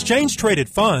 Exchange-traded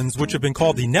funds, which have been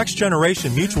called the next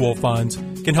generation mutual funds,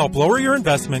 can help lower your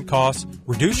investment costs,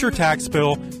 reduce your tax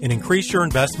bill, and increase your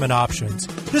investment options.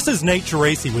 This is Nate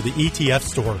Geraci with the ETF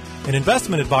Store, an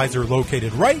investment advisor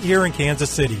located right here in Kansas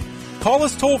City. Call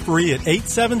us toll-free at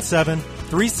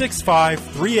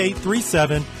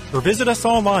 877-365-3837 or visit us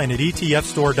online at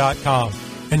etfstore.com.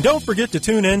 And don't forget to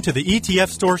tune in to the ETF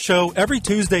Store Show every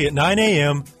Tuesday at 9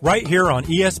 a.m. right here on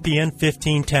ESPN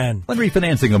 1510. When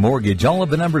refinancing a mortgage, all of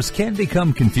the numbers can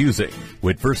become confusing.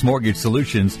 With First Mortgage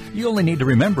Solutions, you only need to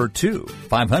remember 2,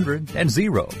 500, and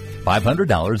 0.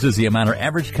 $500 is the amount our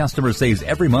average customer saves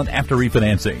every month after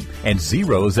refinancing, and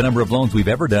 0 is the number of loans we've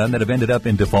ever done that have ended up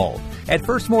in default. At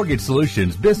First Mortgage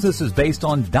Solutions, business is based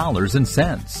on dollars and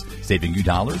cents, saving you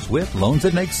dollars with loans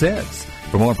that make sense.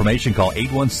 For more information, call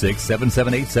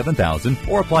 816-778-7000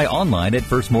 or apply online at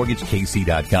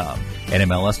firstmortgagekc.com.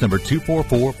 NMLS number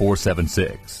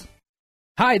 244476.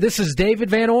 Hi, this is David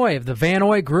Van Oy of the Van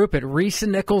Oy Group at Reese &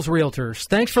 Nichols Realtors.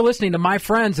 Thanks for listening to my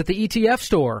friends at the ETF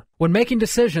Store. When making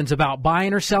decisions about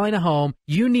buying or selling a home,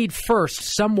 you need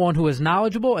first someone who is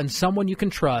knowledgeable and someone you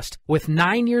can trust. With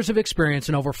 9 years of experience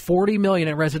and over $40 million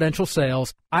in residential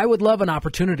sales, I would love an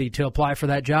opportunity to apply for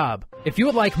that job. If you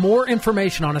would like more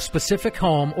information on a specific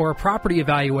home or a property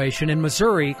evaluation in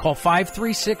Missouri, call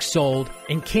 536-SOLD.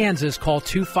 In Kansas, call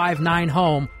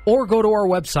 259-HOME or go to our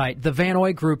website,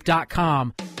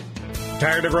 thevanoygroup.com.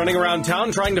 Tired of running around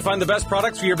town trying to find the best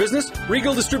products for your business?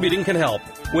 Regal Distributing can help.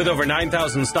 With over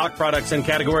 9,000 stock products in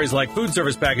categories like food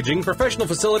service packaging, professional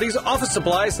facilities, office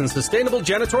supplies, and sustainable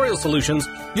janitorial solutions,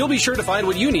 you'll be sure to find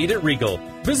what you need at Regal.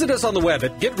 Visit us on the web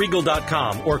at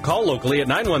getregal.com or call locally at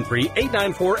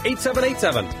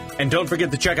 913-894-8787. And don't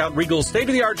forget to check out Regal's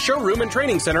state-of-the-art showroom and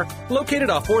training center located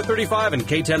off 435 and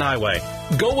K-10 Highway.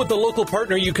 Go with the local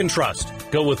partner you can trust.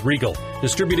 Go with Regal,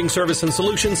 distributing service and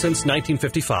solutions since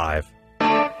 1955.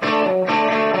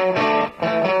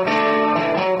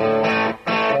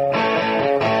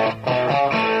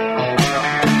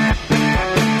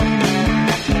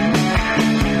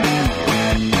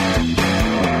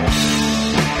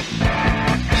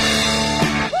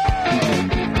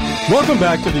 Welcome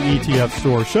back to the ETF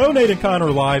Store Show. Nate and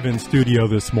Conor live in studio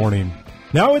this morning.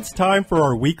 Now it's time for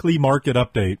our weekly market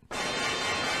update.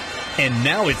 And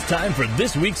now it's time for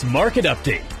this week's market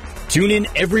update. Tune in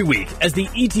every week as the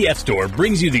ETF Store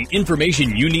brings you the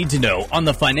information you need to know on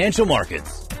the financial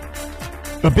markets.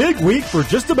 A big week for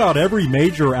just about every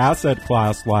major asset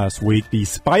class last week. The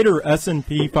Spider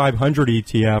S&P 500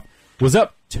 ETF was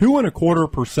up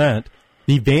 2.25%.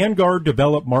 The Vanguard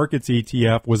Developed Markets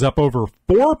ETF was up over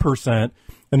 4%,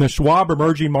 and the Schwab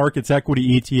Emerging Markets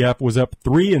Equity ETF was up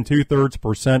 3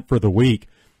 2/3% for the week.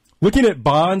 Looking at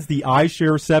bonds, the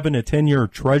iShares 7 to 10-year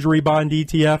Treasury bond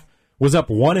ETF was up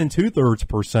 1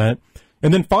 2/3%.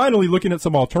 And then finally, looking at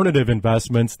some alternative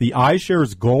investments, the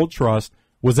iShares Gold Trust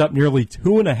was up nearly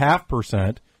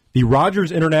 2.5%. The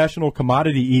Rogers International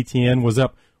Commodity ETN was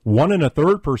up 1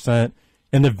 1/3%.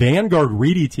 And the Vanguard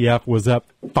REIT ETF was up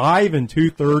 5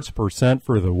 2/3%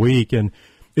 for the week. And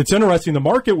it's interesting, the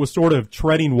market was sort of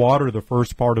treading water the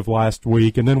first part of last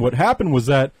week. And then what happened was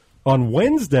that on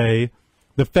Wednesday,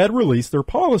 the Fed released their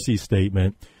policy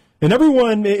statement. And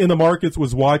everyone in the markets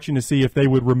was watching to see if they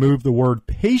would remove the word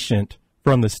patient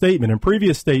from the statement. In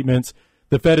previous statements,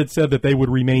 the Fed had said that they would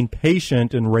remain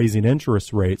patient in raising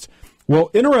interest rates. Well,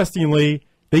 interestingly,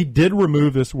 they did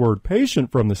remove this word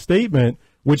patient from the statement,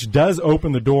 which does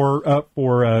open the door up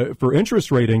for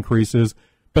interest rate increases.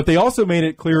 But they also made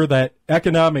it clear that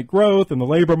economic growth and the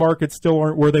labor markets still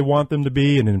aren't where they want them to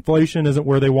be, and inflation isn't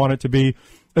where they want it to be.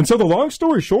 And so the long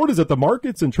story short is that the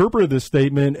markets interpreted this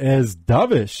statement as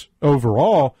dovish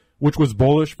overall, which was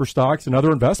bullish for stocks and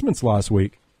other investments last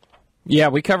week. Yeah,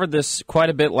 we covered this quite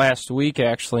a bit last week,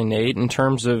 actually, Nate, in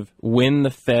terms of when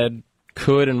the Fed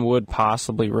could and would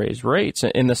possibly raise rates.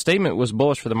 And the statement was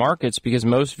bullish for the markets because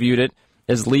most viewed it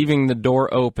as leaving the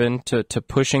door open to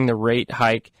pushing the rate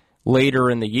hike later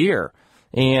in the year.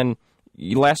 And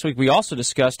last week we also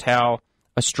discussed how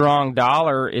a strong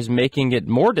dollar is making it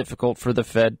more difficult for the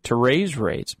Fed to raise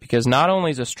rates because not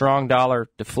only is a strong dollar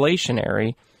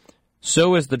deflationary,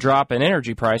 so is the drop in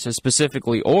energy prices,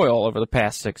 specifically oil, over the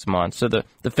past 6 months. So the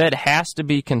Fed has to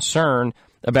be concerned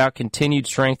about continued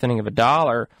strengthening of a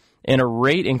dollar, and a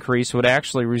rate increase would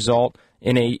actually result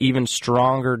in a even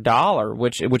stronger dollar,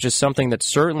 which is something that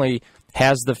certainly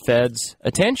has the Fed's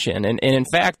attention. And in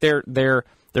fact, their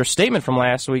statement from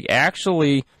last week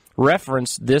actually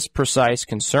referenced this precise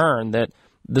concern, that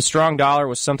the strong dollar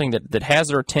was something that has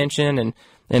their attention,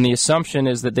 and the assumption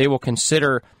is that they will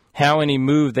consider how any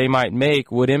move they might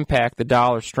make would impact the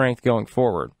dollar's strength going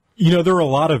forward. You know, there are a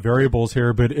lot of variables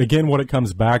here, but again, what it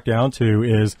comes back down to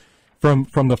is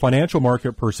from the financial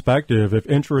market perspective, if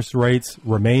interest rates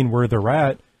remain where they're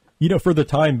at, you know, for the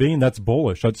time being, that's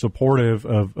bullish. That's supportive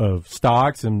of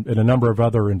stocks and a number of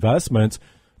other investments.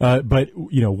 But,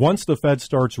 you know, once the Fed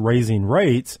starts raising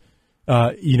rates,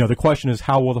 you know, the question is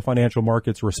how will the financial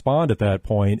markets respond at that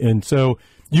point? And so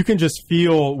you can just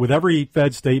feel with every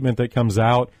Fed statement that comes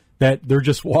out that they're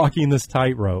just walking this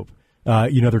tightrope.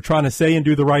 You know, they're trying to say and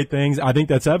do the right things. I think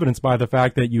that's evidenced by the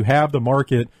fact that you have the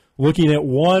market looking at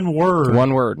one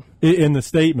word in the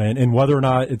statement and whether or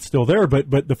not it's still there.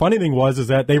 But the funny thing is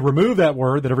that they removed that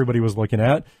word that everybody was looking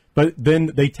at, but then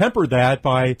they tempered that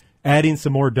by adding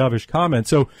some more dovish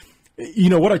comments. So, you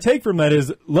know, what I take from that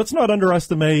is let's not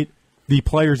underestimate the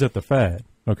players at the Fed.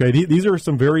 Okay, these are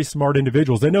some very smart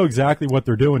individuals. They know exactly what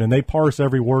they're doing, and they parse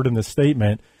every word in the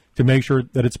statement to make sure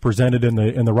that it's presented in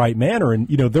the right manner. And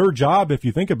their job, if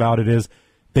you think about it, is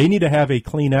they need to have a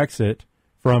clean exit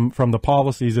from the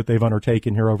policies that they've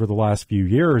undertaken here over the last few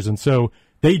years. And so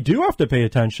they do have to pay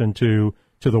attention to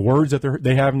the words that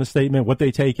they have in the statement, what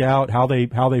they take out, how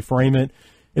they frame it.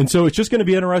 And so it's just going to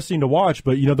be interesting to watch.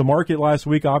 But the market last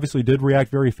week obviously did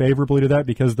react very favorably to that,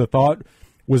 because the thought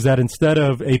was that instead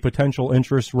of a potential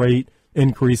interest rate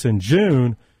increase in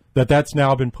June, that's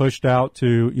now been pushed out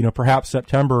to, perhaps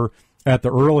September at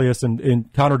the earliest.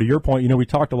 And Conor, to your point, we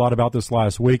talked a lot about this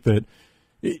last week, that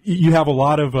you have a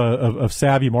lot of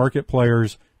savvy market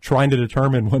players trying to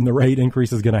determine when the rate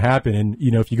increase is going to happen. And,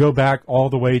 if you go back all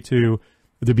the way to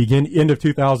the end of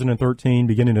 2013,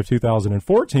 beginning of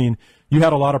 2014, you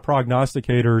had a lot of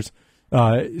prognosticators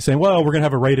saying, well, we're going to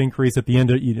have a rate increase at the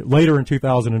end of later in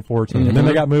 2014. Mm-hmm. And then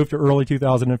they got moved to early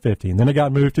 2015. Then it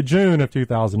got moved to June of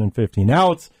 2015.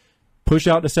 Now it's push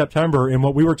out to September. And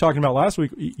what we were talking about last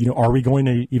week, are we going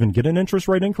to even get an interest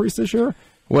rate increase this year?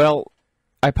 Well,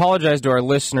 I apologize to our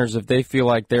listeners if they feel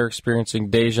like they're experiencing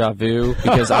deja vu,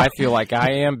 because I feel like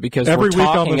I am, because we're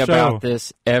talking about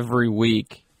this every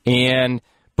week. And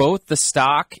both the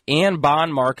stock and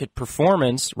bond market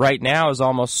performance right now is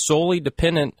almost solely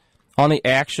dependent on the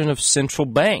action of central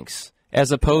banks,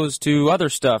 as opposed to other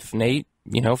stuff, Nate.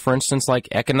 For instance, like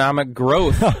economic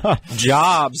growth,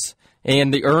 jobs,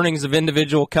 and the earnings of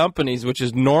individual companies, which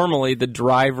is normally the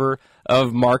driver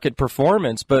of market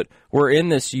performance. But we're in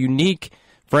this unique,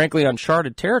 frankly,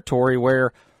 uncharted territory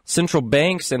where central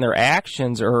banks and their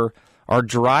actions are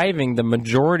driving the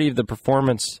majority of the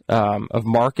performance of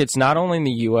markets, not only in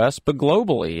the U.S., but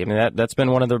globally. I mean, that's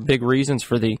been one of the big reasons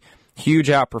for the huge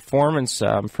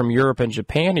outperformance from Europe and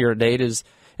Japan year to date is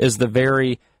the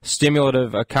very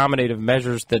stimulative, accommodative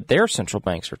measures that their central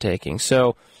banks are taking.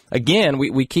 So, again,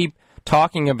 we keep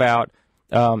talking about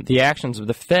the actions of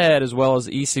the Fed as well as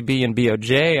ECB and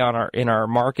BOJ in our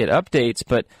market updates,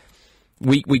 but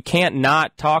we can't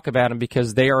not talk about them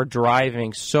because they are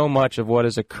driving so much of what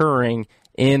is occurring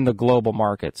in the global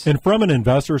markets. And from an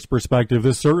investor's perspective,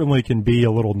 this certainly can be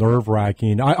a little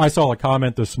nerve-wracking. I saw a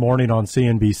comment this morning on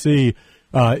CNBC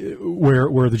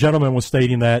where the gentleman was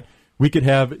stating that we could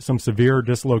have some severe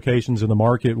dislocations in the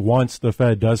market once the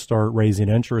Fed does start raising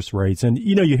interest rates. And,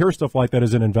 you hear stuff like that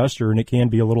as an investor, and it can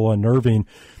be a little unnerving.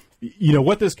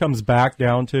 What this comes back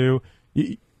down to,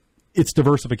 it's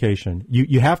diversification.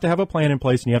 You have to have a plan in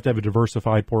place, and you have to have a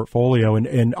diversified portfolio.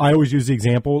 And I always use the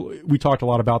example, we talked a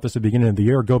lot about this at the beginning of the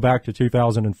year. Go back to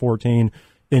 2014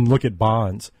 and look at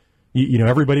bonds.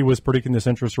 Everybody was predicting this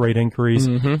interest rate increase,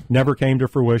 never came to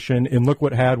fruition. And look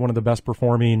what had one of the best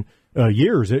performing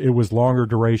years. It was longer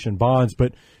duration bonds.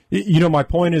 But, my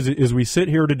point is we sit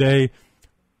here today,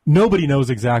 nobody knows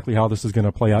exactly how this is going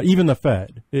to play out, even the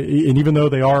Fed. And even though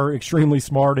they are extremely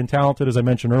smart and talented, as I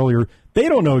mentioned earlier, they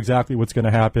don't know exactly what's going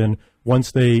to happen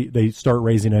once they start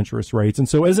raising interest rates. And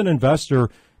so as an investor,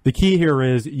 the key here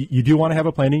is you do want to have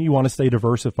a plan and you want to stay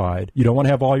diversified. You don't want to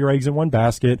have all your eggs in one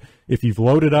basket. If you've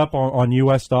loaded up on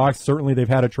U.S. stocks, certainly they've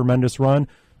had a tremendous run.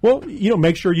 Well,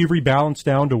 make sure you rebalance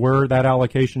down to where that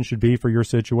allocation should be for your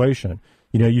situation.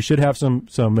 You should have some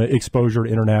exposure to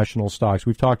international stocks.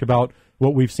 We've talked about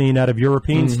what we've seen out of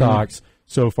European stocks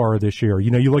so far this year.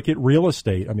 You look at real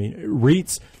estate. I mean,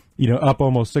 REITs, up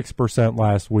almost 6%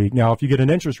 last week. Now, if you get an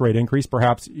interest rate increase,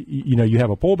 perhaps, you have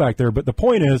a pullback there. But the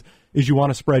point is you want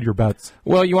to spread your bets.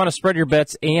 Well, you want to spread your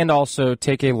bets and also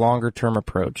take a longer-term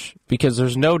approach, because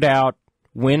there's no doubt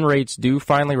when rates do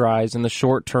finally rise in the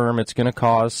short term, it's going to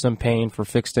cause some pain for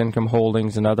fixed income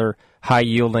holdings and other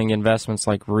high-yielding investments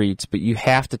like REITs. But you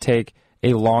have to take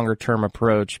a longer-term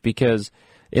approach, because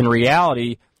in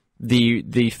reality,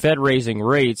 the Fed raising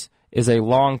rates is a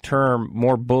long-term,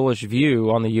 more bullish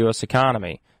view on the U.S.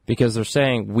 economy, because they're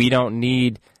saying we don't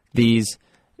need these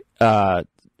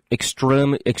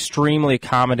extremely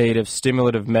accommodative,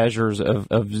 stimulative measures of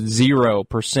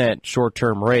 0%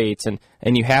 short-term rates, and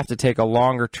you have to take a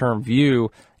longer-term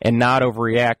view and not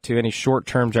overreact to any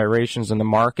short-term gyrations in the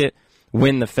market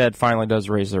when the Fed finally does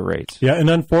raise their rates. Yeah, and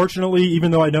unfortunately,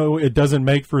 even though I know it doesn't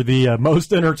make for the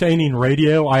most entertaining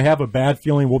radio, I have a bad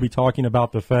feeling we'll be talking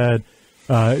about the Fed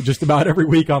just about every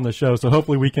week on the show. So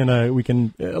hopefully we can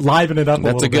liven it up a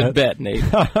little bit. That's a good bet,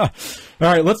 Nate. All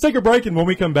right, let's take a break, and when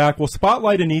we come back, we'll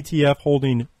spotlight an ETF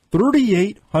holding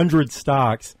 3,800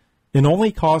 stocks and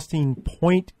only costing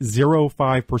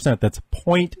 0.05%. That's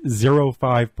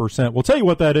 0.05%. We'll tell you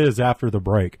what that is after the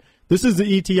break. This is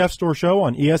the ETF Store Show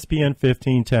on ESPN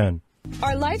 1510.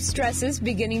 Are life stresses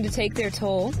beginning to take their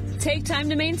toll? Take time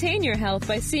to maintain your health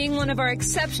by seeing one of our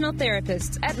exceptional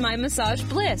therapists at My Massage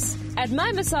Bliss. At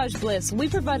My Massage Bliss, we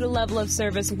provide a level of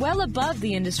service well above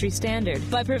the industry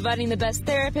standard by providing the best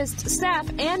therapists, staff,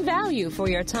 and value for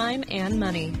your time and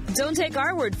money. Don't take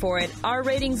our word for it. Our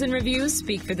ratings and reviews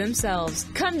speak for themselves.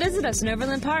 Come visit us in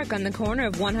Overland Park on the corner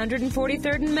of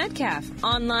 143rd and Metcalf,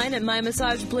 online at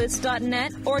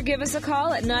mymassagebliss.net, or give us a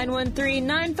call at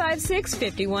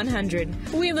 913-956-5100.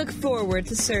 We look forward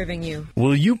to serving you.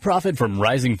 Will you profit from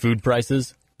rising food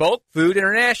prices? Bulk Food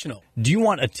International. Do you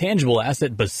want a tangible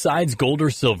asset besides gold or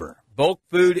silver? Bulk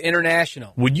Food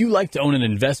International. Would you like to own an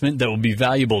investment that will be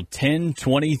valuable 10,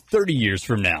 20, 30 years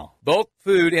from now? Bulk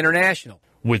Food International.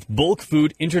 With Bulk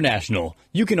Food International,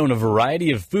 you can own a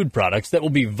variety of food products that will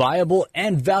be viable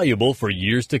and valuable for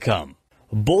years to come.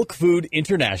 Bulk Food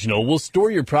International will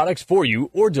store your products for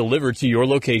you or deliver to your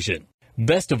location.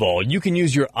 Best of all, you can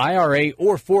use your IRA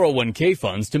or 401k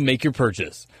funds to make your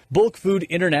purchase. Bulk Food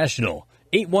International,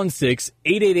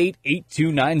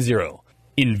 816-888-8290.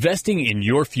 Investing in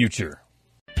your future.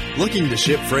 Looking to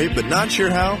ship freight but not sure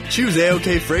how? Choose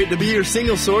AOK Freight to be your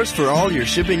single source for all your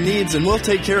shipping needs, and we'll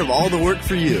take care of all the work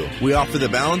for you. We offer the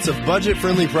balance of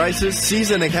budget-friendly prices,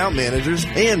 seasoned account managers,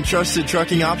 and trusted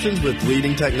trucking options with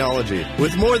leading technology.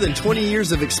 With more than 20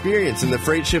 years of experience in the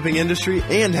freight shipping industry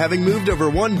and having moved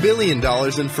over $1 billion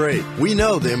in freight, we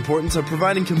know the importance of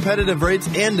providing competitive rates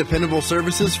and dependable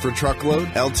services for truckload,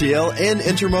 LTL, and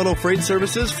intermodal freight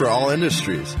services for all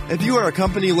industries. If you are a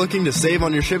company looking to save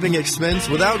on your shipping expense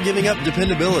without giving up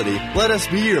dependability, let us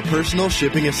be your personal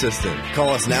shipping assistant. Call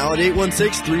us now at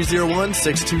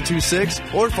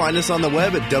 816-301-6226 or find us on the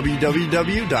web at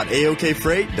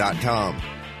www.aokfreight.com.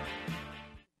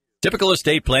 Typical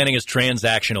estate planning is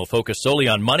transactional, focused solely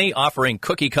on money, offering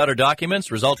cookie-cutter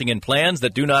documents, resulting in plans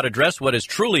that do not address what is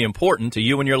truly important to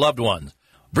you and your loved ones.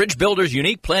 Bridge Builder's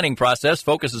unique planning process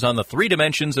focuses on the three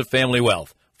dimensions of family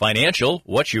wealth: financial,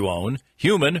 what you own;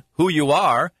 human, who you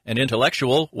are; and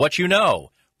intellectual, what you know.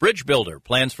 Bridge Builder,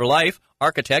 plans for life,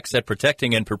 architects at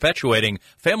protecting and perpetuating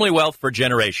family wealth for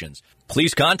generations.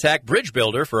 Please contact Bridge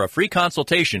Builder for a free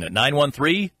consultation at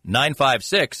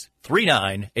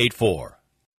 913-956-3984.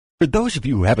 For those of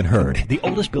you who haven't heard, the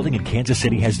oldest building in Kansas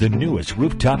City has the newest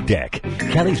rooftop deck.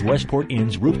 Kelly's Westport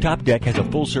Inn's rooftop deck has a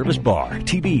full-service bar,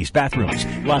 TVs, bathrooms,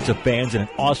 lots of fans, and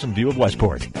an awesome view of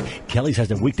Westport. Kelly's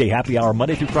has a weekday happy hour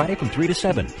Monday through Friday from 3 to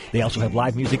 7. They also have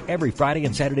live music every Friday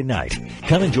and Saturday night.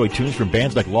 Come enjoy tunes from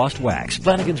bands like Lost Wax,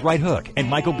 Flanagan's Right Hook,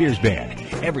 and Michael Beer's band.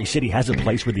 Every city has a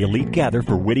place where the elite gather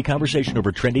for witty conversation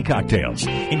over trendy cocktails.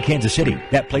 In Kansas City,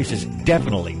 that place is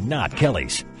definitely not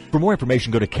Kelly's. For more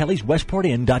information, go to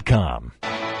kellyswestportinn.com.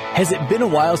 Has it been a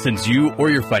while since you or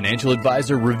your financial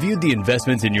advisor reviewed the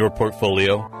investments in your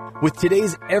portfolio? With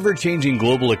today's ever-changing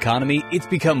global economy, it's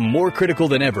become more critical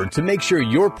than ever to make sure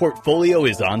your portfolio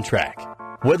is on track.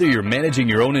 Whether you're managing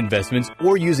your own investments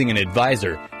or using an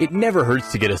advisor, it never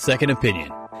hurts to get a second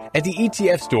opinion. At the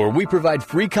ETF Store, we provide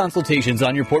free consultations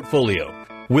on your portfolio.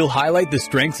 We'll highlight the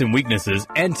strengths and weaknesses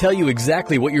and tell you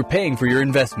exactly what you're paying for your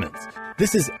investments.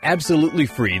 This is absolutely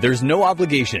free. There's no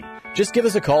obligation. Just give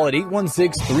us a call at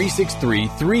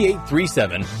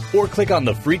 816-363-3837 or click on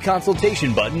the free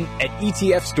consultation button at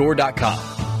etfstore.com.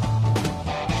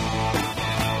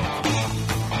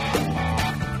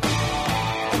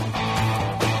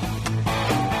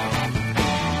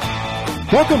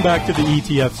 Welcome back to the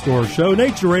ETF Store Show.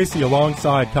 Nate Geraci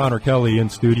alongside Conor Kelly in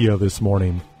studio this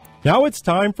morning. Now it's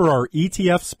time for our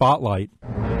ETF Spotlight.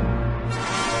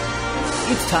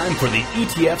 It's time for the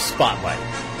ETF Spotlight,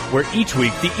 where each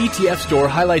week the ETF Store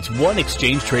highlights one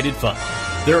exchange-traded fund.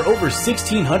 There are over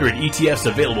 1,600 ETFs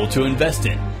available to invest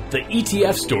in. The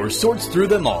ETF Store sorts through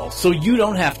them all, so you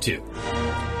don't have to.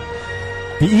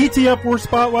 The ETF we're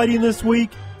spotlighting this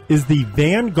week is the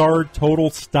Vanguard Total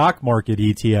Stock Market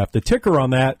ETF. The ticker on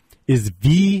that is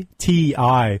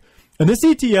VTI. And this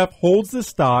ETF holds the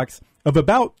stocks of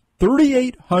about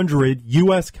 3,800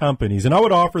 U.S. companies. And I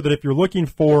would offer that if you're looking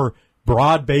for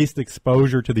broad-based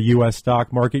exposure to the U.S.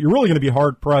 stock market, you're really going to be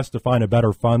hard-pressed to find a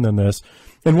better fund than this.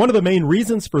 And one of the main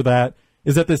reasons for that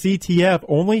is that this ETF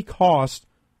only costs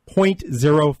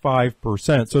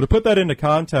 0.05%. So to put that into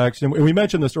context, and we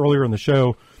mentioned this earlier in the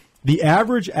show, the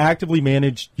average actively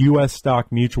managed U.S.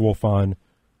 stock mutual fund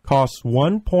costs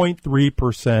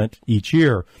 1.3% each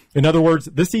year. In other words,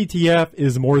 this ETF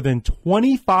is more than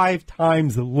 25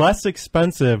 times less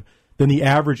expensive than the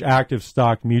average active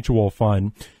stock mutual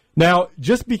fund. Now,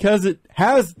 just because it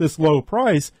has this low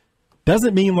price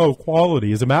doesn't mean low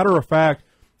quality. As a matter of fact,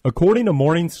 according to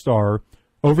Morningstar,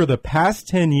 over the past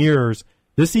 10 years,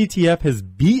 This ETF has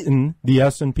beaten the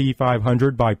S&P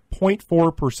 500 by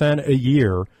 0.4% a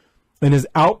year and has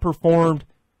outperformed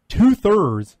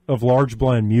 2/3 of large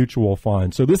blend mutual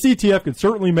funds. So this ETF could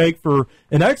certainly make for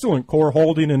an excellent core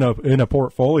holding in a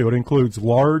portfolio. It includes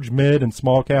large, mid, and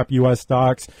small cap U.S.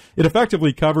 stocks. It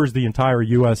effectively covers the entire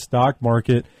U.S. stock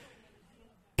market.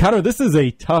 Conor, this is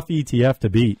a tough ETF to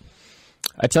beat.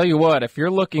 I tell you what, if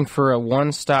you're looking for a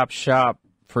one-stop shop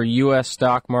for U.S.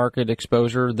 stock market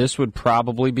exposure, this would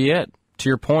probably be it. To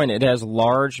your point, it has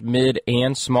large, mid,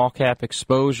 and small cap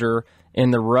exposure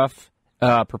in the rough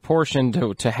proportion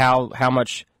to how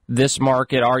much this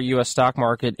market, our U.S. stock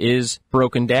market, is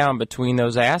broken down between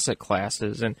those asset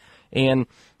classes. And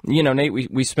you know, Nate,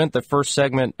 we spent the first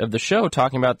segment of the show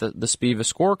talking about the SPIVA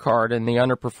scorecard and the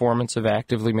underperformance of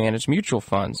actively managed mutual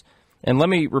funds. And let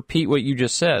me repeat what you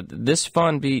just said. This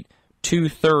fund beat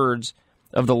 2/3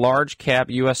 of the large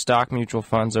cap U.S. stock mutual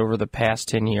funds over the past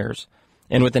 10 years,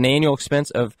 and with an annual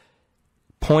expense of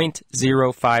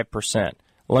 0.05%.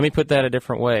 Let me put that a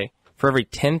different way. For every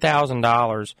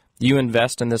 $10,000 you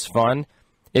invest in this fund,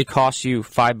 it costs you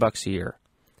 $5 a year.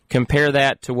 Compare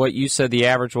that to what you said the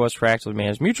average was for actively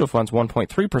managed mutual funds,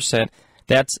 1.3%.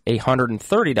 That's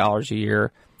 $130 a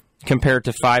year compared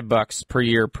to $5 per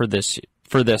year for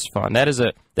this fund. That is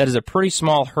a pretty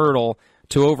small hurdle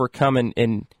to overcome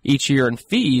in each year in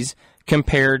fees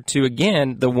compared to,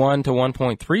 again, the 1 to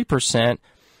 1.3%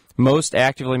 most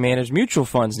actively managed mutual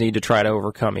funds need to try to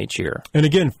overcome each year. And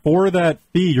again, for that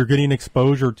fee, you're getting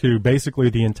exposure to basically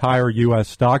the entire U.S.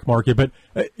 stock market. But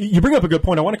you bring up a good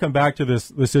point. I want to come back to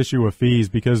this issue of fees,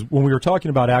 because when we were talking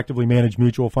about actively managed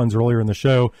mutual funds earlier in the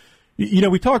show, you know,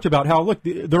 we talked about how, look,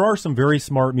 there are some very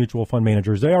smart mutual fund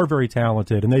managers. They are very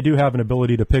talented, and they do have an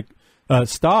ability to pick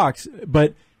stocks,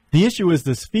 but the issue is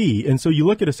this fee. And so you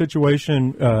look at a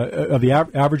situation of the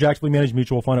average actively managed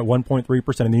mutual fund at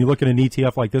 1.3%, and then you look at an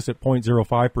ETF like this at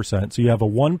 0.05%. So you have a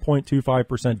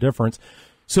 1.25% difference.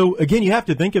 So again, you have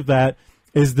to think of that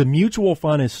as the mutual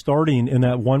fund is starting in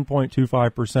that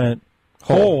 1.25%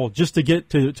 hole just to get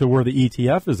to where the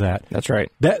ETF is at. That's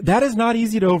right. That is not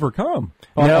easy to overcome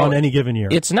on any given year.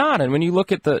 It's not. And when you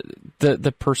look at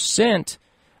the percent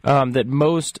that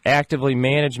most actively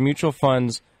managed mutual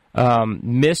funds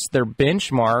miss their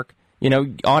benchmark, you know,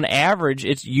 on average,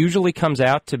 it usually comes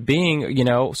out to being, you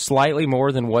know, slightly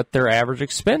more than what their average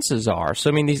expenses are. So,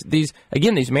 I mean, these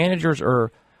managers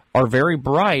are very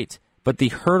bright, but the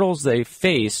hurdles they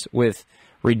face with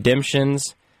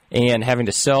redemptions and having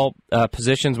to sell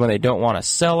positions when they don't want to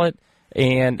sell it,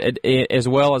 and as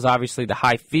well as obviously the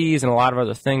high fees and a lot of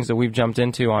other things that we've jumped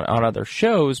into on other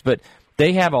shows, but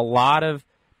they have a lot of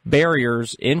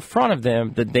barriers in front of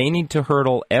them that they need to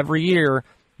hurdle every year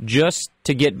just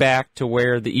to get back to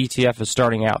where the ETF is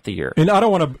starting out the year. And I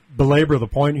don't want to belabor the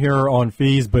point here on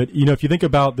fees, but you know, if you think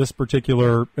about this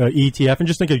particular ETF and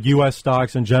just think of U.S.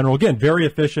 stocks in general, again, very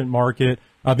efficient market.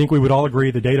 I think we would all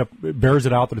agree the data bears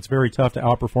it out that it's very tough to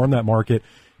outperform that market.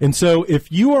 And so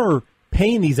if you are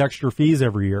paying these extra fees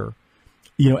every year,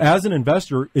 you know, as an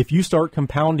investor, if you start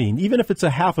compounding, even if it's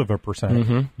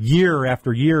 0.5%, year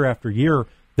after year after year,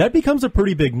 that becomes a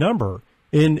pretty big number.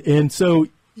 And so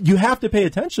you have to pay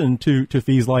attention to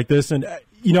fees like this. And,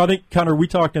 you know, I think, Conor, we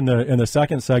talked in the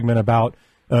second segment about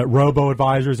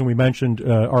robo-advisors, and we mentioned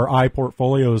our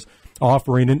iPortfolios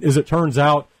offering. And as it turns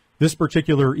out, this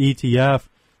particular ETF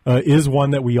is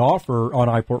one that we offer on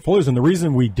iPortfolios. And the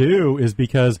reason we do is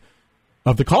because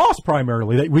of the cost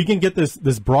primarily. That we can get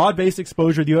this broad-based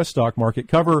exposure to the U.S. stock market,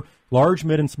 cover large,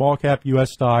 mid, and small cap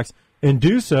U.S. stocks, and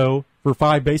do so for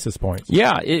 5 basis points.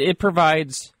 Yeah, it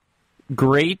provides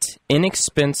great,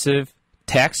 inexpensive,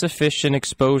 tax-efficient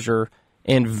exposure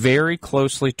and very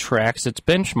closely tracks its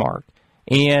benchmark.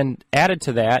 And added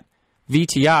to that,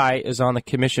 VTI is on the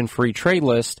commission-free trade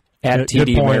list at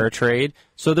TD Ameritrade,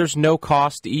 so there's no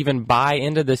cost to even buy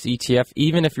into this ETF.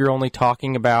 Even if you're only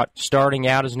talking about starting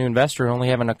out as a new investor and only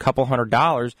having a couple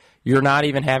 $100, you're not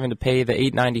even having to pay the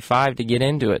 $8.95 to get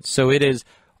into it. So it is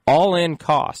all-in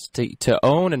cost to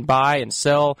own and buy and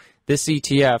sell this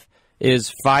ETF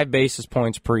is 5 basis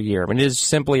points per year. I mean, it is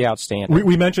simply outstanding.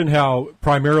 We mentioned how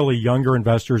primarily younger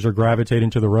investors are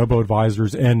gravitating to the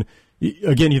robo-advisors. And,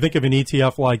 again, you think of an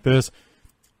ETF like this,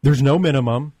 there's no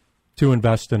minimum to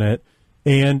invest in it.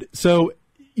 And so,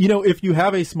 you know, if you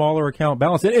have a smaller account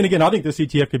balance, and again, I think this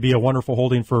ETF could be a wonderful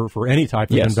holding for any type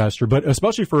of investor, but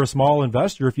especially for a small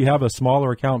investor, if you have a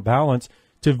smaller account balance,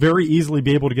 to very easily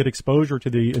be able to get exposure to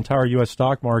the entire U.S.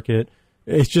 stock market,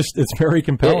 it's very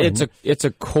compelling. It's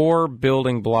a core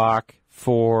building block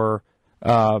for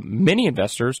many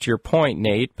investors, to your point,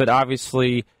 Nate, but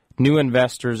obviously new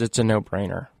investors, it's a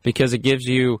no-brainer because it gives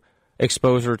you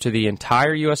exposure to the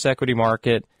entire U.S. equity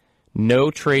market,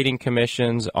 no trading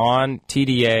commissions on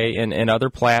TDA and other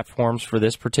platforms for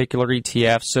this particular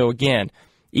ETF. So again,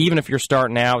 even if you're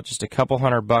starting out just a couple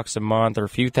 $100 a month or a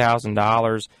few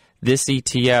 $1,000s, this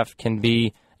ETF can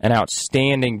be an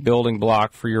outstanding building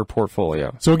block for your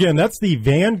portfolio. So again, that's the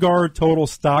Vanguard Total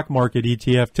Stock Market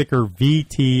ETF, ticker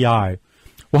VTI.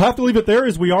 We'll have to leave it there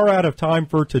as we are out of time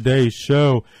for today's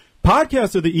show.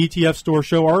 Podcasts of the ETF Store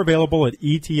show are available at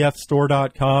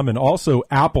etfstore.com and also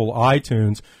Apple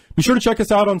iTunes. Be sure to check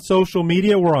us out on social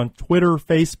media. We're on Twitter,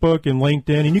 Facebook, and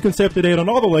LinkedIn, and you can stay up to date on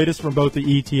all the latest from both the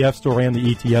ETF Store and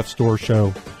the ETF Store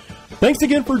show. Thanks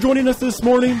again for joining us this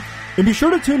morning, and be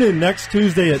sure to tune in next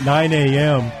Tuesday at 9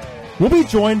 a.m. We'll be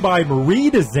joined by Marie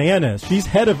DeZanis. She's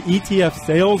head of ETF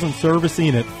sales and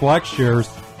servicing at FlexShares.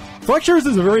 FlexShares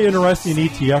is a very interesting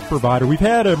ETF provider. We've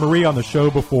had Marie on the show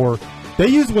before. They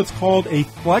use what's called a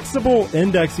flexible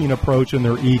indexing approach in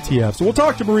their ETF. So we'll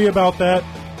talk to Marie about that,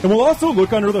 and we'll also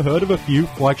look under the hood of a few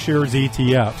FlexShares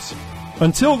ETFs.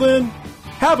 Until then,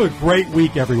 have a great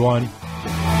week, everyone.